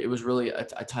first period, it was really a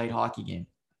tight hockey game.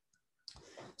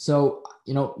 So,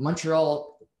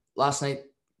 Montreal last night,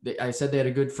 I said they had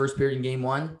a good first period in Game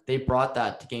 1. They brought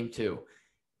that to Game 2.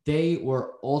 They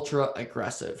were ultra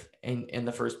aggressive in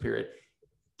the first period.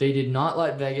 They did not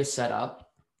let Vegas set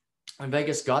up. When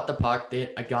Vegas got the puck,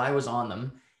 a guy was on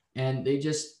them, and their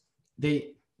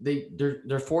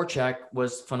forecheck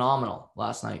was phenomenal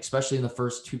last night, especially in the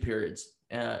first 2 periods.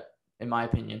 In my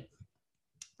opinion,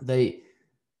 they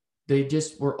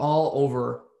just were all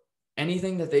over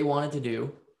anything that they wanted to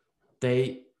do.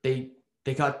 They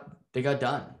got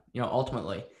done.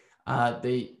 Ultimately,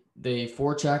 they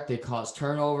forechecked, they caused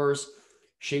turnovers.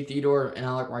 Shea Theodore and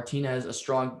Alec Martinez, a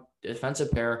strong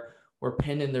defensive pair, were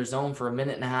pinned in their zone for a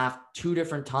minute and a half, 2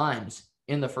 different times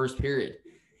in the first period.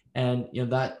 And,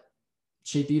 that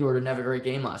Shea Theodore didn't have a great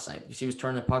game last night because he was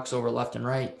turning the pucks over left and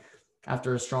right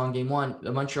after a strong Game 1.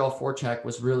 The Montreal forecheck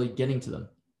was really getting to them.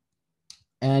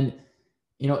 And,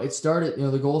 it started,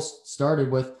 the goal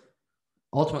started with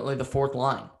ultimately the fourth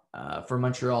line for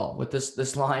Montreal. With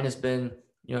this line has been,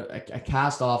 a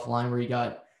cast-off line where you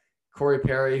got Corey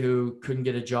Perry, who couldn't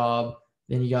get a job.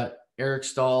 Then you got Eric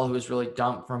Stahl, who was really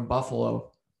dumped from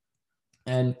Buffalo.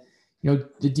 And,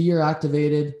 the D are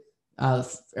activated.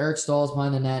 Eric Stahl is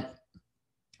behind the net.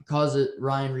 Caused a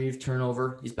Ryan Reeve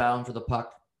turnover. He's battling for the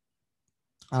puck.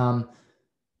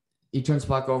 He turns the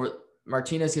puck over.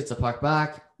 Martinez gets the puck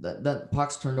back. That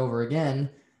puck's turned over again,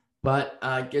 but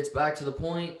gets back to the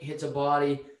point, hits a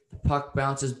body. The puck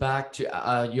bounces back to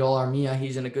Yoel Armia.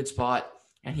 He's in a good spot,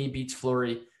 and he beats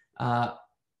Fleury,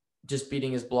 just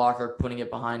beating his blocker, putting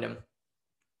it behind him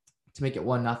to make it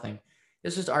 1-0.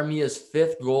 This is Armia's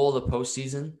 5th goal of the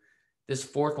postseason. This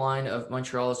fourth line of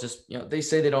Montreal is just, they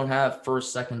say they don't have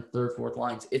first, second, third, fourth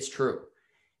lines. It's true.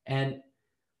 And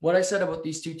what I said about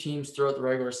these two teams throughout the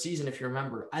regular season, if you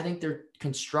remember, I think they're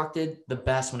constructed the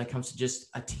best when it comes to just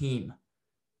a team.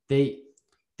 They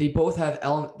both have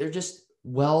elements. They're just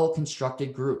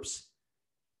well-constructed groups.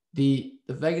 The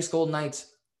Vegas Golden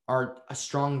Knights are a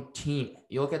strong team.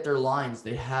 You look at their lines,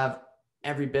 they have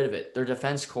every bit of it. Their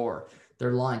defense core,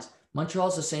 their lines.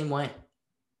 Montreal's the same way.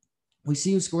 We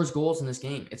see who scores goals in this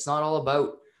game. It's not all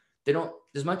about,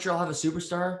 does Montreal have a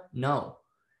superstar? No.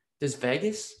 Does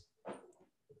Vegas?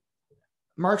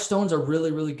 Mark Stone's a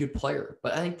really, really good player,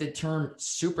 but I think the term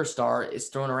superstar is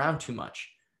thrown around too much.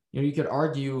 You could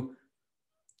argue,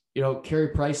 Carey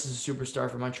Price is a superstar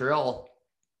for Montreal,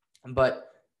 but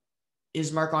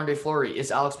is Marc-Andre Fleury, is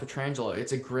Alex Pietrangelo?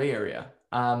 It's a gray area.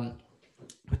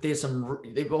 But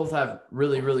they both have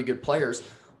really, really good players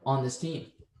on this team.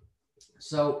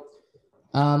 So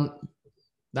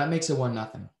that makes it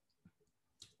 1-0.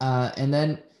 And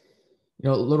then, a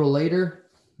little later,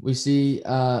 we see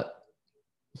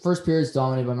first period is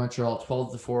dominated by Montreal,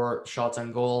 12-4 shots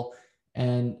on goal.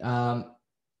 And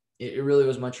it really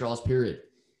was Montreal's period.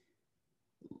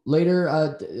 Later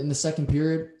in the second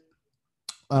period,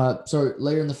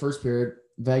 later in the first period,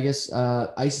 Vegas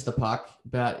ices the puck,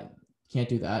 but can't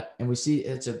do that. And we see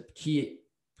it's a key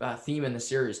theme in the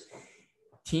series.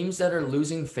 Teams that are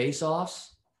losing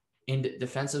faceoffs in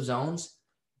defensive zones,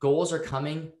 goals are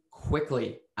coming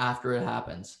quickly after it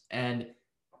happens. And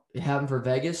it happened for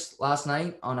Vegas last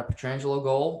night on a Pietrangelo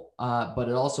goal, but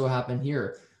it also happened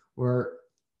here where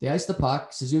they ice the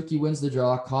puck. Suzuki wins the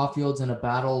draw. Caulfield's in a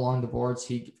battle along the boards.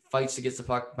 He fights to get the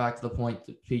puck back to the point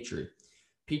to Petrie.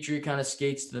 Petrie kind of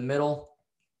skates to the middle,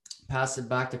 passes it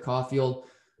back to Caulfield.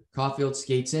 Caulfield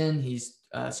skates in. He's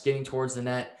skating towards the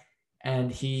net,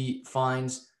 and he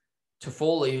finds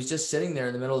Toffoli, who's just sitting there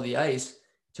in the middle of the ice.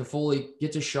 Toffoli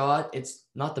gets a shot. It's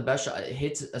not the best shot. It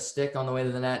hits a stick on the way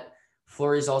to the net.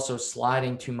 Fleury's also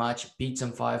sliding too much, beats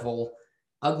him 5-hole.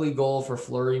 Ugly goal for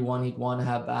Fleury, one he'd want to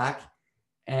have back.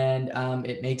 And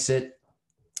it makes it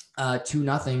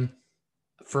 2-0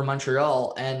 for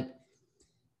Montreal. And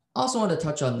I also want to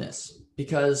touch on this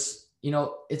because,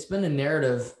 it's been a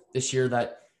narrative this year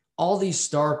that all these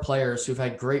star players who've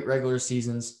had great regular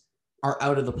seasons are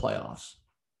out of the playoffs.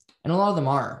 And a lot of them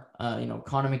are,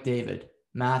 Connor McDavid,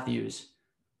 Matthews,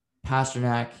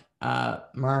 Pasternak,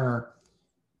 Marner,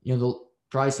 the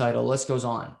Draisaitl, list goes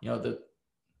on. The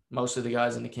most of the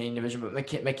guys in the Canadian division, but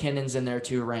McKinnon's in there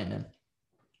too, Rantanen.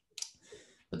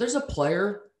 But there's a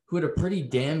player who had a pretty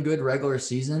damn good regular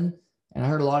season, and I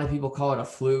heard a lot of people call it a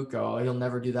fluke. Oh, he'll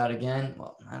never do that again.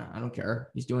 Well, I don't care.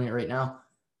 He's doing it right now.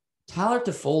 Tyler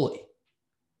Toffoli.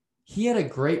 He had a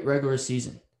great regular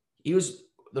season. He was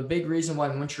the big reason why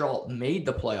Montreal made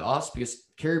the playoffs because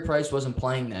Carey Price wasn't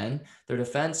playing then. Their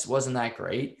defense wasn't that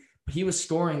great, but he was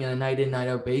scoring on a night in, night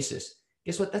out basis.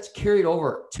 Guess what? That's carried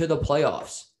over to the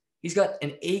playoffs. He's got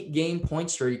an 8-game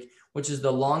point streak, which is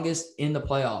the longest in the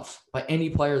playoffs by any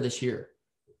player this year.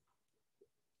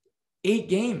 8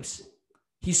 games.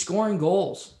 He's scoring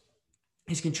goals.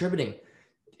 He's contributing.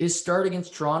 His start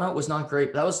against Toronto was not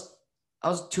great, but that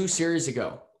was 2 series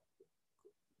ago.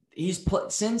 He's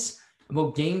played since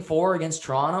about game 4 against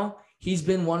Toronto. He's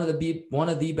been one of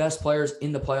the best players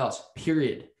in the playoffs,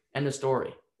 period. End of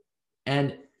story.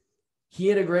 And he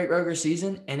had a great regular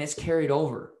season, and it's carried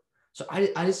over. So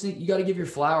I just think you got to give your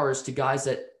flowers to guys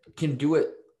that can do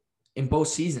it in both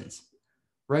seasons,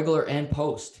 regular and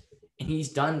post. And he's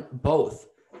done both.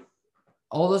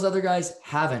 All those other guys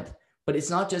haven't. But it's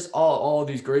not just all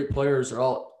these great players are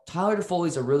all. Tyler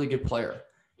Toffoli's a really good player.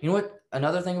 You know what?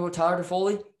 Another thing about Tyler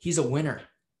Toffoli, he's a winner.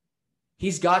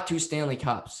 He's got 2 Stanley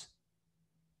Cups.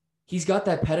 He's got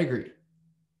that pedigree.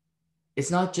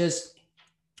 It's not just,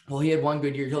 well, he had 1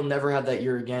 good year. He'll never have that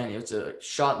year again. It's a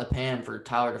shot in the pan for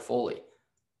Tyler Toffoli.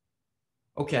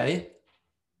 Okay,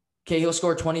 he'll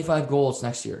score 25 goals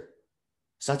next year.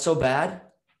 Is that so bad?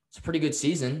 It's a pretty good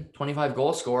season, 25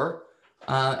 goal score.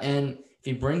 And if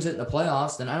he brings it in the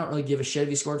playoffs, then I don't really give a shit if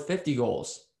he scored 50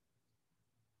 goals.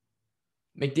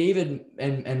 McDavid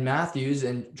and Matthews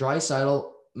and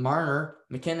Draisaitl, Marner,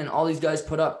 McKinnon, all these guys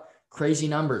put up crazy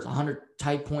numbers, 100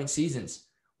 type point seasons.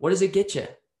 What does it get you?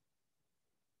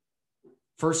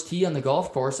 First tee on the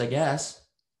golf course, I guess.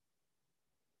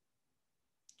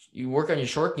 You work on your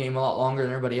short game a lot longer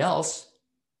than everybody else.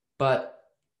 But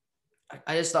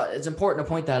I just thought it's important to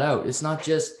point that out. It's not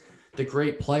just the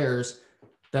great players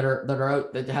that are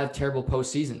out that have terrible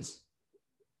postseasons.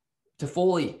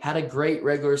 Toffoli had a great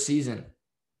regular season.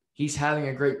 He's having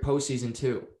a great postseason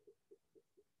too.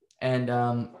 And,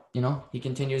 he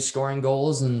continues scoring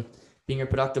goals and being a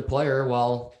productive player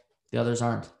while the others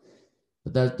aren't.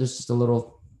 But there's just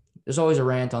there's always a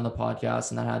rant on the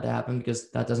podcast, and that had to happen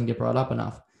because that doesn't get brought up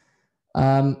enough.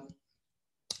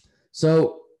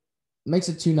 So makes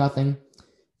it 2-0.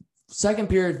 Second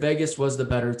period, Vegas was the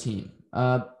better team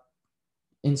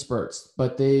in spurts,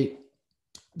 but they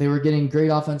were getting great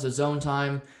offensive zone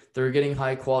time. They were getting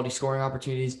high quality scoring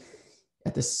opportunities.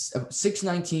 At the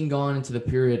 6:19 gone into the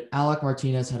period, Alec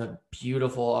Martinez had a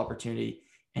beautiful opportunity,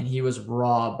 and he was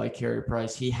robbed by Carey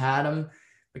Price. He had him,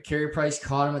 but Carey Price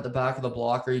caught him at the back of the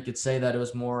blocker. You could say that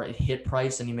it hit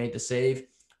Price, and he made the save.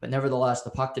 But nevertheless, the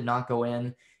puck did not go in.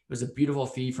 It was a beautiful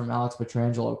feed from Alex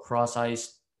Pietrangelo cross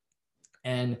ice,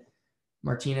 and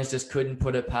Martinez just couldn't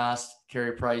put it past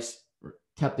Carey Price.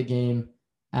 Kept the game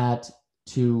at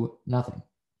 2-0.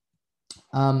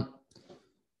 And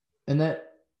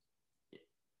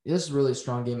this is really a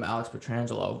strong game of Alex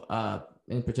Pietrangelo,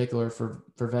 in particular for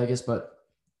Vegas. But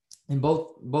in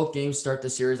both games start the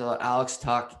series, I thought Alex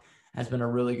Tuch has been a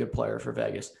really good player for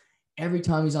Vegas. Every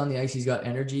time he's on the ice, he's got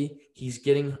energy. He's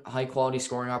getting high-quality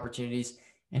scoring opportunities,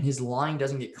 and his line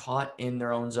doesn't get caught in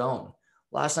their own zone.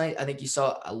 Last night, I think you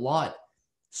saw a lot.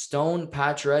 Stone,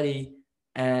 Pacioretty,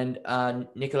 and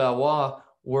Nicolas Roy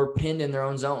were pinned in their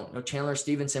own zone. Chandler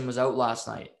Stevenson was out last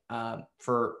night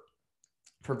for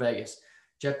Vegas.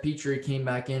 Jeff Petrie came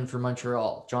back in for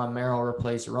Montreal. John Merrill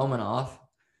replaced Romanov.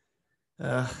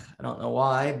 I don't know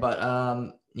why, but,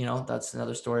 that's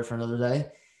another story for another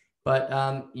day.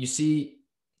 But you see,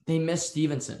 they missed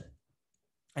Stevenson.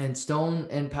 And Stone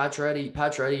and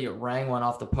Pacioretty rang one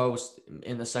off the post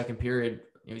in the second period.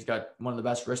 He's got one of the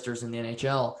best wristers in the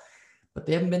NHL. But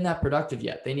they haven't been that productive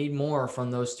yet. They need more from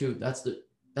those two. That's the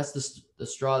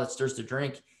straw that stirs the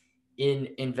drink.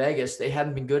 In Vegas, they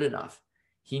haven't been good enough.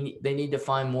 They need to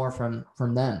find more from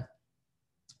them.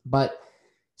 But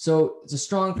so it's a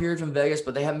strong period from Vegas,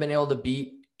 but they haven't been able to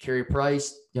beat Carey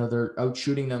Price. They're out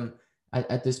shooting them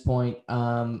at this point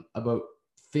about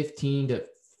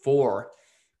 15-4.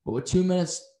 But with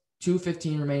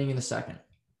 2:15 remaining in the second,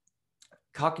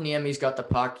 Kotkaniemi's got the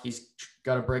puck. He's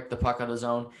got to break the puck out of the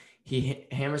zone. He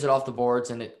hammers it off the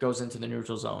boards, and it goes into the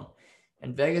neutral zone.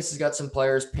 And Vegas has got some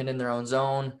players pinned in their own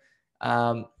zone.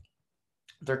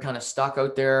 They're kind of stuck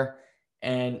out there.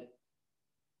 And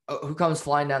who comes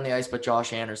flying down the ice but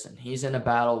Josh Anderson? He's in a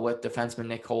battle with defenseman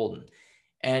Nick Holden.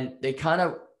 And they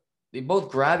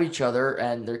both grab each other,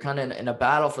 and they're kind of in a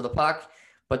battle for the puck.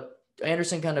 But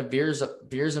Anderson kind of veers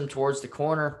him towards the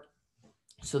corner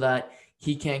so that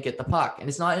he can't get the puck. And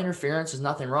it's not interference. There's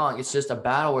nothing wrong. It's just a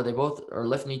battle where they both are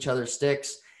lifting each other's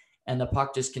sticks, and the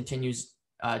puck just continues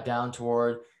down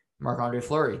toward Marc-Andre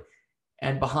Fleury.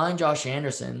 And behind Josh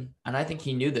Anderson, and I think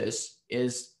he knew this,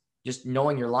 is just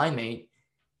knowing your line mate,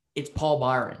 it's Paul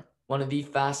Byron, one of the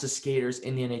fastest skaters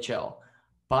in the NHL.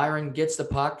 Byron gets the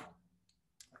puck.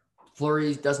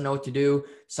 Fleury doesn't know what to do,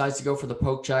 decides to go for the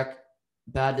poke check.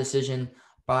 Bad decision.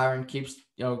 Byron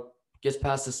gets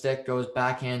past the stick, goes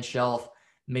backhand shelf,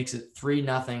 makes it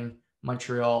 3-0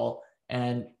 Montreal.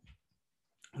 And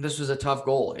this was a tough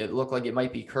goal. It looked like it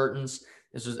might be curtains.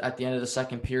 This was at the end of the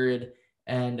second period,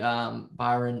 and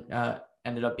Byron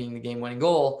ended up being the game-winning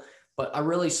goal. But a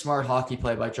really smart hockey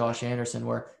play by Josh Anderson,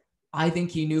 where I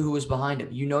think he knew who was behind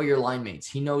him. You know your line mates.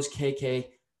 He knows KK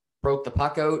broke the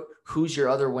puck out. Who's your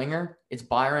other winger? It's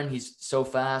Byron. He's so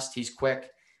fast. He's quick.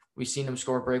 We've seen him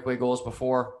score breakaway goals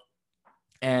before,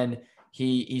 and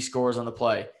he scores on the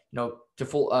play.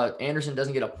 Anderson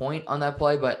doesn't get a point on that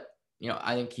play, but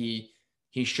I think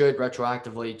he should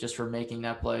retroactively, just for making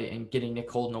that play and getting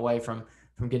Nick Holden away from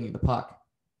getting the puck.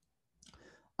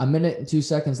 A minute and 2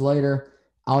 seconds later,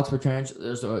 Alex Pietrangelo,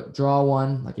 there's a draw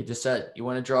one. Like I just said, you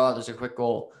want to draw, there's a quick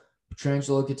goal.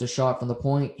 Pietrangelo gets a shot from the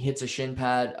point, hits a shin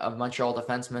pad of Montreal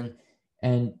defenseman,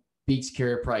 and beats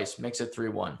Carey Price, makes it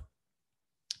 3-1.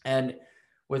 And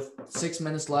with 6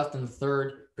 minutes left in the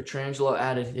third, Pietrangelo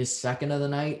added his second of the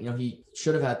night. He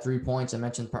should have had 3 points. I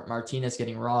mentioned Martinez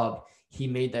getting robbed. He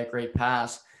made that great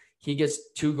pass. He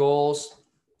gets 2 goals,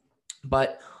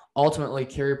 but ultimately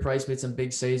Carey Price made some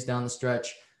big saves down the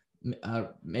stretch,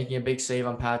 making a big save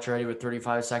on Pacioretty with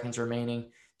 35 seconds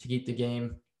remaining to keep the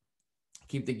game,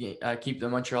 keep the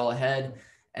Montreal ahead.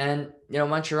 And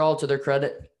Montreal, to their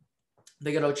credit,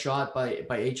 they got outshot by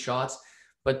 8 shots,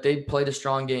 but they played a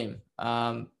strong game.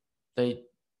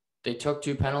 They took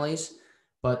 2 penalties,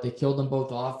 but they killed them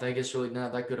both off. Vegas really didn't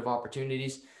have that good of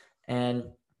opportunities, and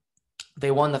they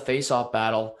won the face-off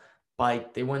battle.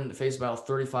 They win the face-off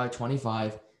battle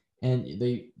 35-25, and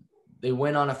they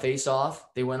win on a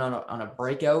face-off. They win on a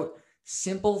breakout.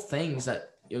 Simple things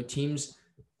that teams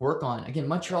work on. Again,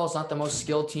 Montreal is not the most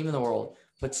skilled team in the world,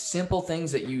 but simple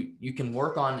things that you can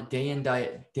work on day in,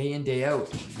 day out.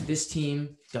 This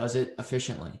team does it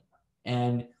efficiently.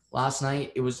 And last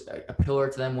night, it was a pillar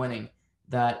to them winning,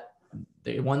 that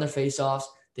they won their faceoffs,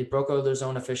 they broke out of their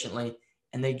zone efficiently,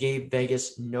 and they gave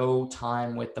Vegas no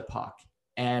time with the puck.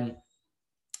 And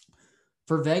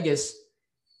for Vegas,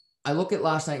 I look at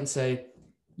last night and say,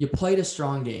 you played a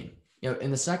strong game.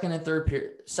 In the second and third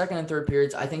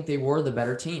periods, I think they were the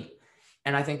better team.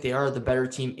 And I think they are the better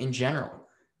team in general.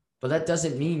 But that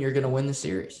doesn't mean you're going to win the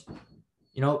series.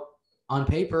 On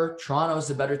paper, Toronto is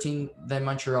the better team than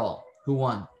Montreal, who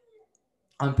won.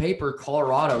 On paper,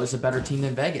 Colorado is a better team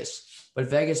than Vegas, but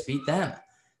Vegas beat them.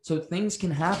 So things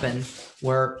can happen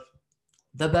where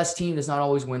the best team does not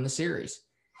always win the series.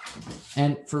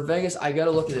 And for Vegas, I got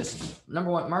to look at this.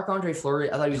 Number one, Marc-Andre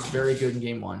Fleury, I thought he was very good in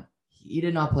game 1. He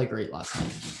did not play great last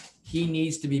night. He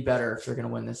needs to be better if they're going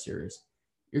to win this series.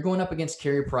 You're going up against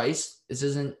Carey Price. This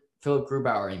isn't Philip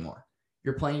Grubauer anymore.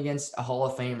 You're playing against a Hall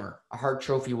of Famer, a Hart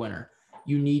Trophy winner.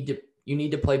 You need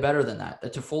to play better than that. The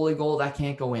Toffoli goal, that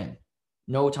can't go in.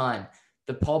 No time.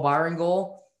 The Paul Byron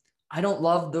goal, I don't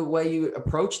love the way you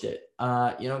approached it.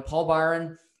 Paul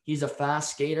Byron, he's a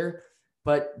fast skater,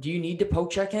 but do you need to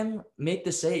poke check him? Make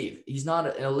the save. He's not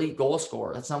an elite goal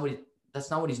scorer. That's not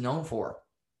what he's known for.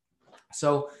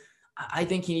 So I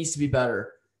think he needs to be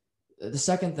better. The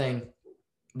second thing,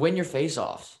 win your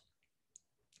faceoffs.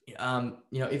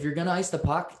 If you're going to ice the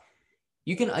puck,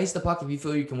 you can ice the puck if you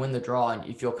feel you can win the draw and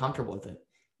you feel comfortable with it.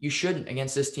 You shouldn't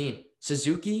against this team.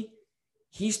 Suzuki,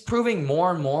 he's proving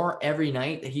more and more every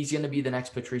night that he's going to be the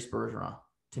next Patrice Bergeron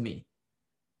to me.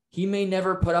 He may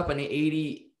never put up an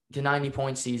 80 to 90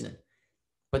 point season,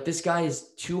 but this guy is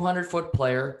 200-foot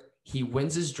player. He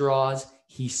wins his draws.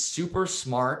 He's super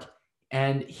smart,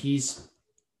 and he's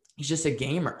just a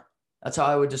gamer. That's how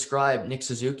I would describe Nick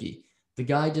Suzuki. The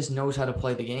guy just knows how to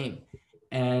play the game.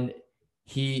 And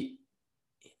a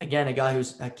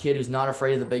kid who's not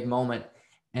afraid of the big moment,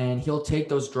 and he'll take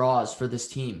those draws for this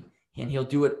team, and he'll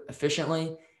do it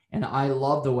efficiently. And I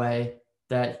love the way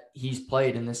that he's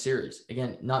played in this series.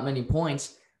 Again, not many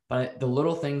points, but the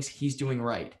little things he's doing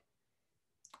right.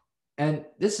 And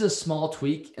this is a small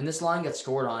tweak, and this line got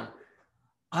scored on.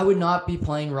 I would not be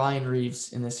playing Ryan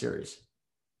Reeves in this series.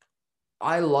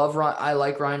 I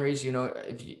like Ryan Reeves.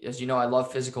 As you know, I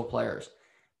love physical players.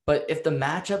 But if the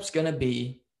matchup's going to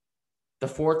be the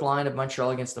fourth line of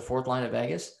Montreal against the fourth line of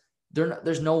Vegas,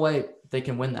 there's no way they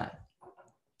can win that.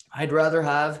 I'd rather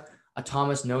have a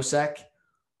Thomas Nosek.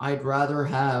 I'd rather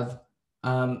have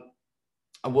a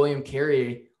William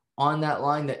Carey on that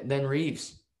line than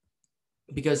Reeves,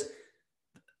 because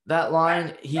that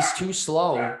line, he's too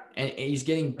slow and he's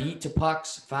getting beat to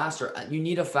pucks faster. You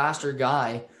need a faster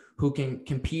guy who can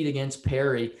compete against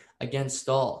Perry, against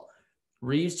Stahl.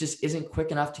 Reeves just isn't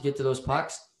quick enough to get to those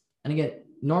pucks. And again,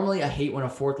 normally I hate when a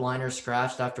fourth liner is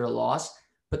scratched after a loss,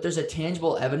 but there's a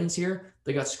tangible evidence here.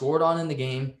 They got scored on in the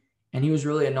game, and he was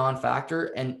really a non-factor.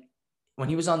 And when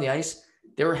he was on the ice,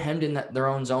 they were hemmed in their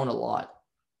own zone a lot.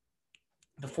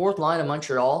 The fourth line of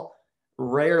Montreal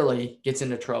rarely gets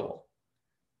into trouble.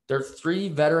 They're three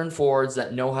veteran forwards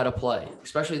that know how to play,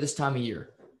 especially this time of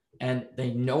year. And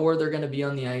they know where they're going to be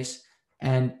on the ice.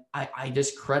 And I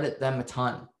just credit them a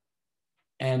ton.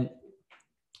 And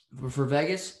for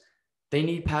Vegas, they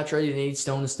need Pacioretty, they need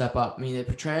Stone to step up. I mean,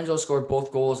 Pietrangelo scored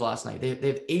both goals last night. They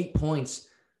have 9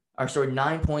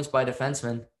 points by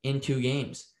defensemen in 2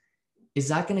 games. Is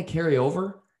that going to carry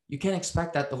over? You can't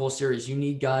expect that the whole series. You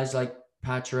need guys like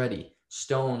Pacioretty,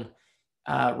 Stone,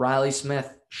 Riley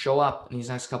Smith show up in these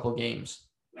next couple of games,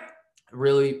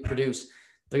 really produce.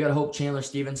 They got to hope Chandler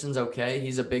Stevenson's okay.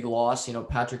 He's a big loss.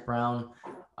 Patrick Brown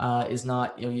is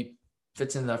not, he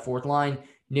fits into that fourth line.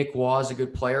 Nick Waugh is a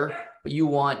good player, but you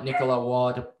want Nicolas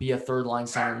Waugh to be a third line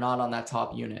center, not on that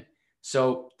top unit.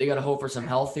 So they got to hope for some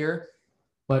health here.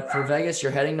 But for Vegas,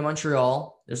 you're heading to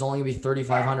Montreal. There's only going to be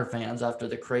 3,500 fans after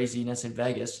the craziness in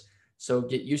Vegas. So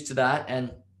get used to that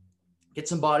and get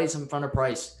some bodies in front of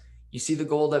Price. You see the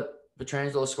goal that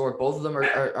Pietrangelo scored. Both of them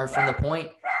are from the point.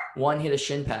 One hit a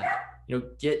shin pad.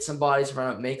 Get some bodies in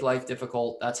front of it, make life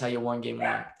difficult. That's how you won game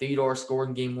 1. Theodore scored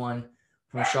in game 1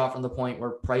 from a shot from the point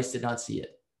where Price did not see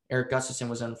it. Eric Gustafson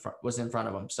was in front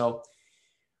of him. So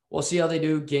we'll see how they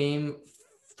do. Game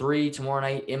 3 tomorrow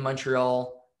night in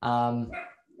Montreal.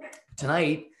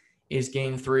 Tonight is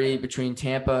game 3 between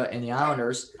Tampa and the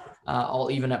Islanders, all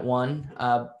even at 1.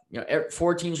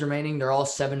 4 teams remaining. They're all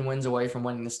 7 wins away from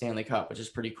winning the Stanley Cup, which is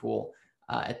pretty cool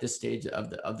at this stage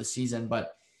of the season.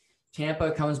 But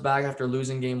Tampa comes back after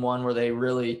losing game 1, where they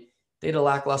had a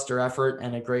lackluster effort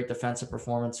and a great defensive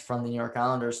performance from the New York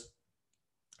Islanders.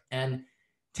 And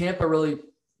Tampa really,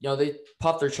 they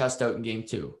puffed their chest out in game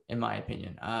 2, in my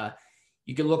opinion.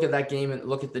 You can look at that game and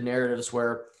look at the narratives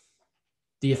where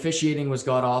the officiating was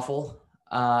god awful.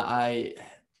 I've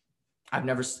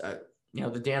never,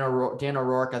 the Dan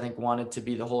O'Rourke, I think, wanted to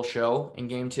be the whole show in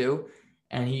game 2,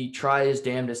 and he tried his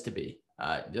damnedest to be.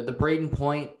 The Braden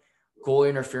Point goalie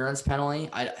interference penalty,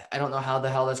 I don't know how the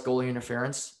hell that's goalie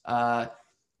interference. If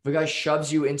a guy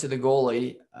shoves you into the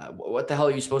goalie, what the hell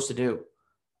are you supposed to do?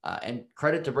 And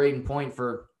credit to Braden Point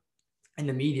for in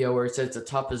the media where he said it's a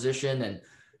tough position and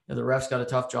the refs got a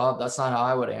tough job. That's not how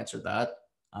I would have answered that.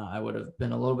 I would have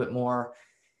been a little bit more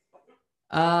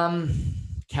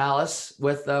callous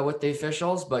with the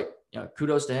officials, but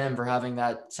kudos to him for having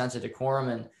that sense of decorum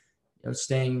and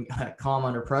staying calm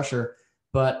under pressure.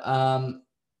 But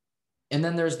and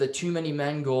then there's the too many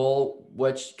men goal,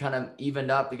 which kind of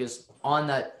evened up because on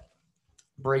that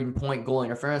Braden Point goal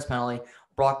interference penalty,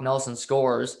 Brock Nelson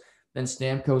scores, then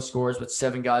Stamkos scores with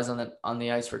 7 guys on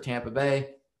the ice for Tampa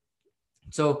Bay.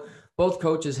 So both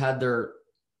coaches had their,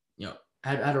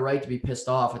 had a right to be pissed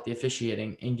off at the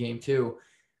officiating in game 2.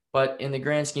 But in the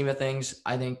grand scheme of things,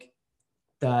 I think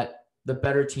that the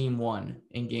better team won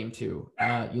in game 2.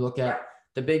 You look at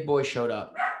the big boy showed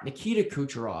up. Nikita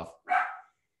Kucherov.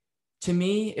 To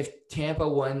me, if Tampa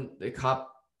won the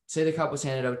cup, say the cup was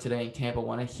handed out today and Tampa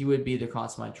won it, he would be the Conn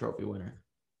Smythe Trophy winner.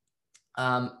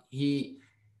 He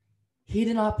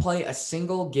did not play a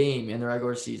single game in the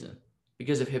regular season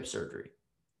because of hip surgery.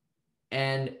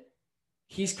 And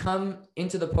he's come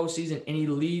into the postseason and he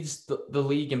leads the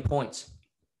league in points.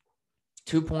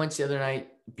 2 points the other night,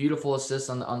 beautiful assist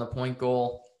on the point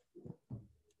goal.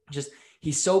 Just,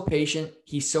 he's so patient.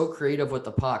 He's so creative with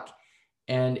the puck.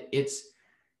 And it's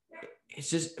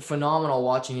just phenomenal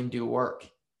watching him do work.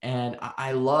 And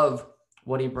I love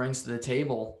what he brings to the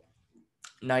table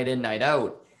night in, night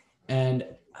out. And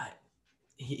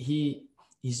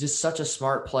he's just such a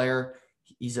smart player.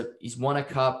 He's won a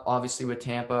cup, obviously, with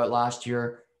Tampa last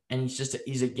year. And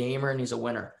he's a gamer and he's a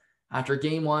winner. After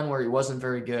game 1 where he wasn't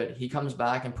very good, he comes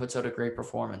back and puts out a great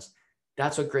performance.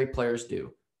 That's what great players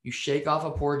do. You shake off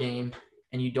a poor game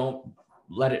and you don't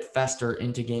let it fester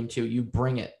into game 2. You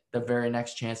bring it the very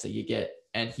next chance that you get.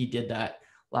 And he did that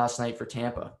last night for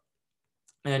Tampa.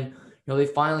 And, they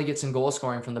finally get some goal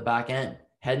scoring from the back end.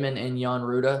 Hedman and Jan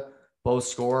Ruda both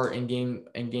score in game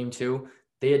 2.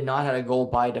 They had not had a goal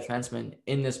by a defenseman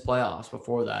in this playoffs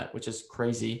before that, which is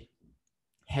crazy.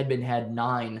 Hedman had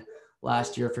 9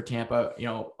 last year for Tampa,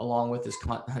 along with his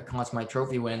Conn Smythe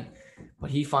Trophy win.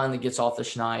 But he finally gets off the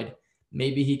schneid.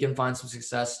 Maybe he can find some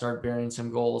success, start burying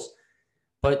some goals.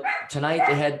 But tonight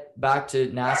they head back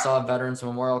to Nassau Veterans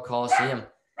Memorial Coliseum.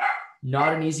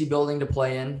 Not an easy building to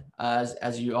play in,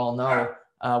 as you all know,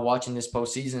 watching this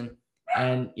postseason.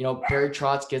 And, Barry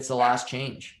Trotz gets the last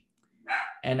change.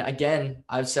 And again,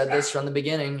 I've said this from the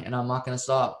beginning, and I'm not going to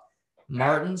stop.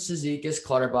 Martin, Cizikas,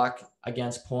 Clutterbuck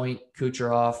against Point,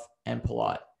 Kucherov, and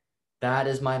Palat. That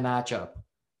is my matchup.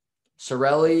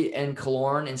 Cirelli and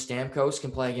Killorn and Stamkos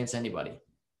can play against anybody.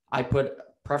 I put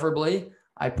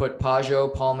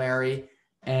Pajot, Palmieri,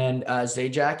 and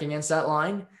Zajac against that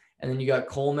line. And then you got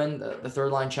Coleman, the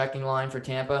third line checking line for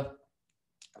Tampa.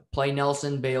 Play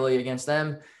Nelson, Bailey against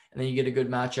them. And then you get a good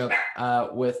matchup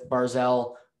with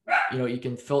Barzal. You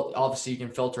can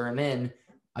filter him in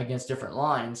against different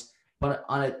lines. But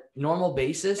on a normal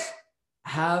basis,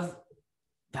 have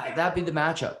that be the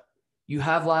matchup. You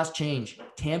have last change.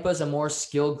 Tampa's a more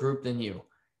skilled group than you.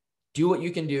 Do what you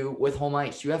can do with home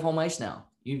ice. You have home ice now.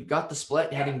 You've got the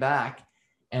split heading back,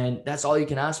 and that's all you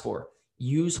can ask for.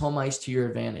 Use home ice to your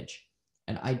advantage.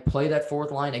 And I'd play that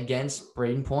fourth line against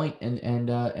Braden Point and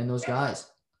those guys.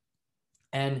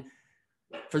 And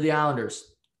for the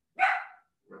Islanders,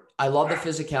 I love the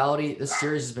physicality. This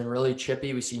series has been really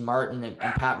chippy. We see Martin and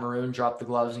Pat Maroon drop the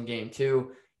gloves in game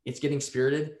 2. It's getting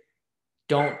spirited.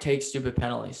 Don't take stupid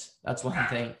penalties. That's one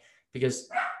thing. Because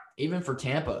even for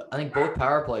Tampa, I think both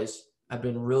power plays have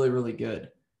been really, really good.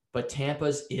 But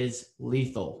Tampa's is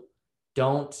lethal.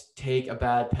 Don't take a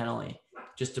bad penalty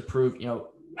just to prove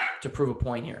a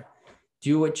point here.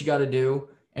 Do what you got to do.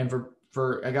 And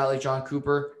for a guy like John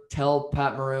Cooper, tell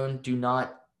Pat Maroon, do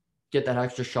not get that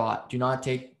extra shot. Do not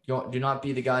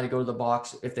be the guy to go to the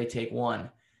box if they take one.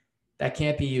 That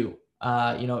can't be you.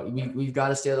 We've got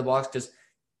to stay out of the box because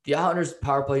the Islanders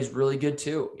power play is really good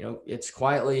too. It's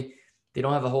quietly, they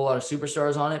don't have a whole lot of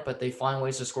superstars on it, but they find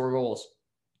ways to score goals.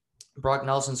 Brock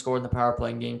Nelson scored in the power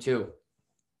play in game 2.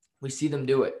 We see them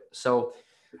do it. So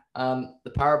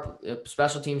the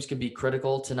special teams can be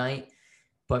critical tonight,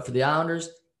 but for the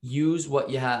Islanders, use what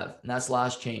you have, and that's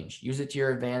last change. Use it to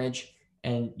your advantage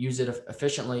and use it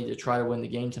efficiently to try to win the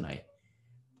game tonight.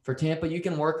 For Tampa, you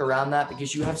can work around that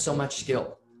because you have so much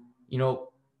skill.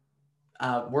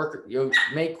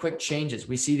 Make quick changes.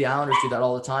 We see the Islanders do that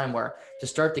all the time where to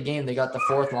start the game, they got the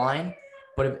fourth line,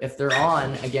 but if they're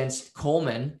on against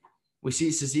Coleman, we see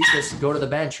Cizikas go to the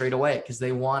bench right away because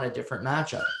they want a different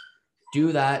matchup.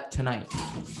 Do that tonight.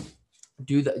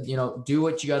 Do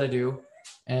what you got to do.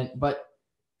 But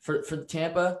for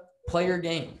Tampa, play your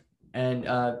game and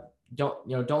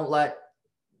don't let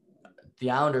the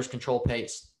Islanders control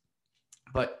pace.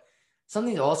 But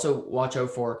something to also watch out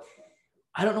for.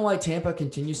 I don't know why Tampa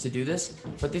continues to do this,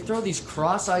 but they throw these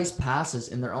cross-ice passes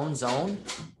in their own zone.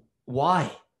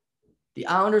 Why? The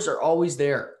Islanders are always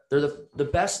there. They're the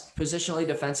best positionally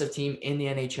defensive team in the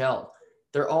NHL.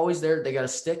 They're always there. They got a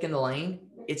stick in the lane.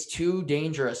 It's too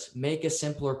dangerous. Make a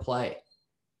simpler play.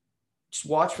 Just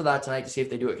watch for that tonight to see if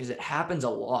they do it because it happens a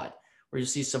lot where you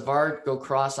see Savard go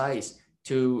cross-ice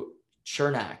to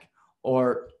Chernak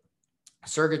or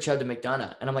Sergachev to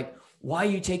McDonough. And I'm like, why are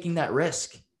you taking that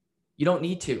risk? You don't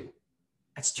need to.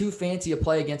 That's too fancy a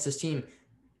play against this team.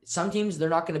 Some teams, they're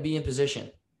not going to be in position.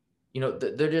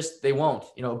 They won't.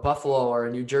 Buffalo or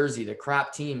New Jersey, the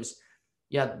crap teams.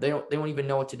 Yeah, they won't even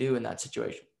know what to do in that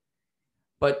situation.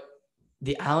 But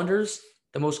the Islanders,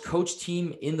 the most coached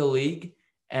team in the league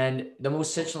and the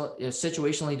most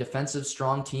situationally defensive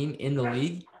strong team in the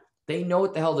league, they know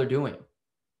what the hell they're doing.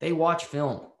 They watch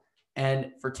film.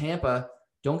 And for Tampa,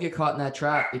 don't get caught in that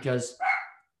trap because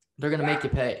they're going to make you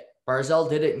pay. Barzal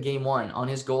did it in game 1 on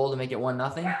his goal to make it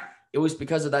 1-0. It was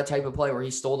because of that type of play where he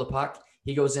stole the puck.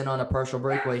 He goes in on a partial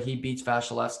breakaway. He beats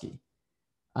Vasilevsky.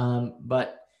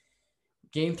 But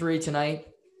game 3 tonight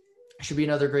should be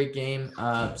another great game.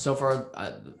 So far,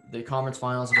 the conference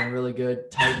finals have been really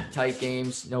good. Tight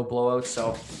games, no blowouts.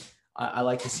 So I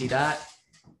like to see that.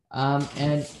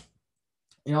 And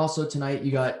also tonight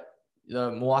you got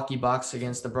the Milwaukee Bucks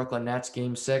against the Brooklyn Nets,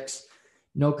 game 6.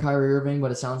 No Kyrie Irving, but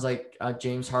it sounds like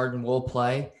James Harden will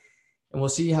play. And we'll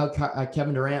see how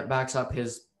Kevin Durant backs up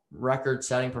his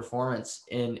record-setting performance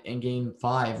in game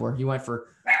 5, where he went for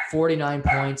 49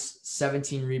 points,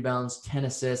 17 rebounds, 10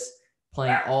 assists,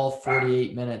 playing all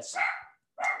 48 minutes,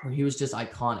 where he was just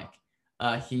iconic.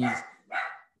 He's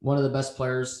one of the best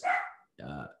players,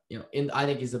 I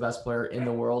think he's the best player in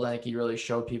the world. I think he really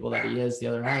showed people that he is the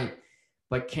other night.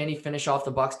 But can he finish off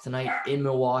the Bucks tonight in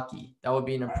Milwaukee? That would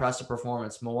be an impressive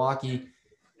performance. Milwaukee,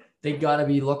 they got to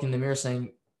be looking in the mirror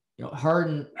saying,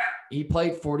 Harden, he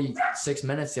played 46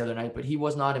 minutes the other night, but he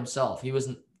was not himself. He was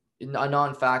a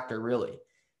non-factor, really.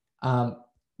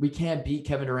 We can't beat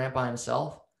Kevin Durant by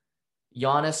himself.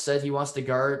 Giannis said he wants to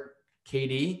guard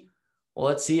KD. Well,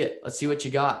 let's see it. Let's see what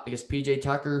you got, because PJ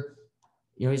Tucker,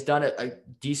 he's done a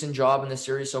decent job in this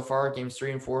series so far. Games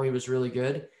 3 and 4, he was really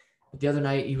good. But the other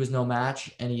night, he was no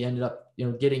match, and he ended up,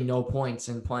 getting no points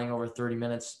and playing over 30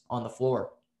 minutes on the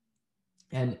floor.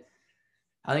 And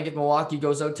I think if Milwaukee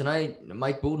goes out tonight,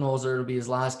 Mike Budenholzer, it'll be his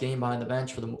last game behind the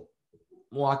bench for the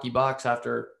Milwaukee Bucks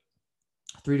after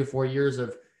 3 to 4 years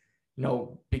of,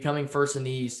 becoming first in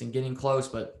the East and getting close,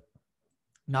 but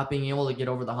not being able to get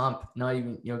over the hump, not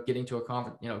even, getting to a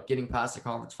conference, getting past the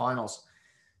conference finals.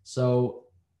 So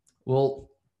we'll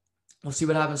see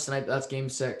what happens tonight. That's game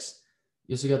 6.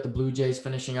 You also got the Blue Jays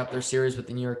finishing up their series with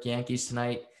the New York Yankees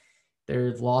tonight.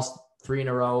 They've lost 3 in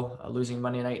a row, losing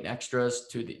Monday night in extras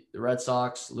to the Red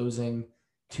Sox, losing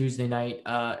Tuesday night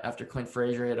after Clint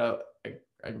Frazier hit a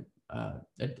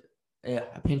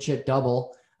pinch hit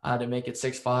double to make it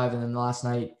 6-5. And then last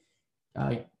night,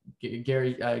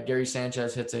 Gary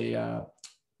Sanchez hits a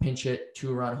pinch hit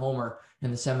 2-run homer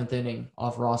in the 7th inning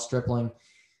off Ross Stripling.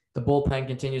 The bullpen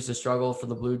continues to struggle for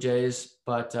the Blue Jays,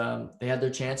 but they had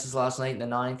their chances last night in the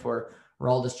 9th where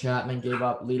Aroldis Chapman gave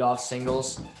up leadoff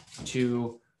singles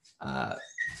to a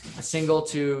single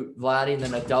to Vladdy and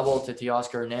then a double to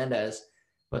Teoscar Hernandez,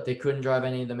 but they couldn't drive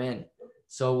any of them in.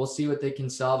 So we'll see what they can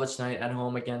salvage tonight at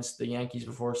home against the Yankees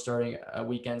before starting a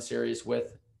weekend series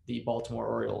with the Baltimore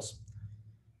Orioles.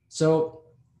 So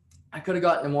I could have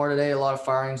gotten more today, a lot of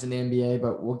firings in the NBA,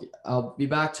 but I'll be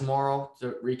back tomorrow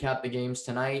to recap the games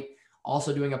tonight.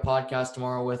 Also doing a podcast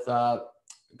tomorrow with a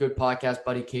good podcast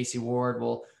buddy, Casey Ward.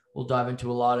 We'll dive into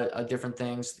a lot of different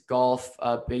things. Golf,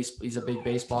 he's a big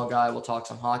baseball guy. We'll talk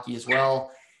some hockey as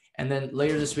well. And then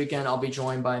later this weekend, I'll be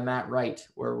joined by Matt Wright,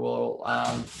 where we're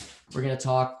going to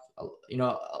talk,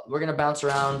 we're going to bounce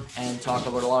around and talk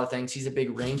about a lot of things. He's a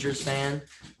big Rangers fan,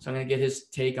 so I'm going to get his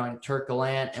take on Turk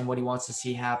Gallant and what he wants to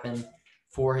see happen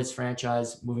for his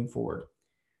franchise moving forward.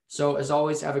 So as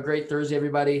always, have a great Thursday,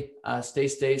 everybody. Stay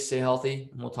safe, stay healthy,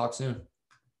 and we'll talk soon.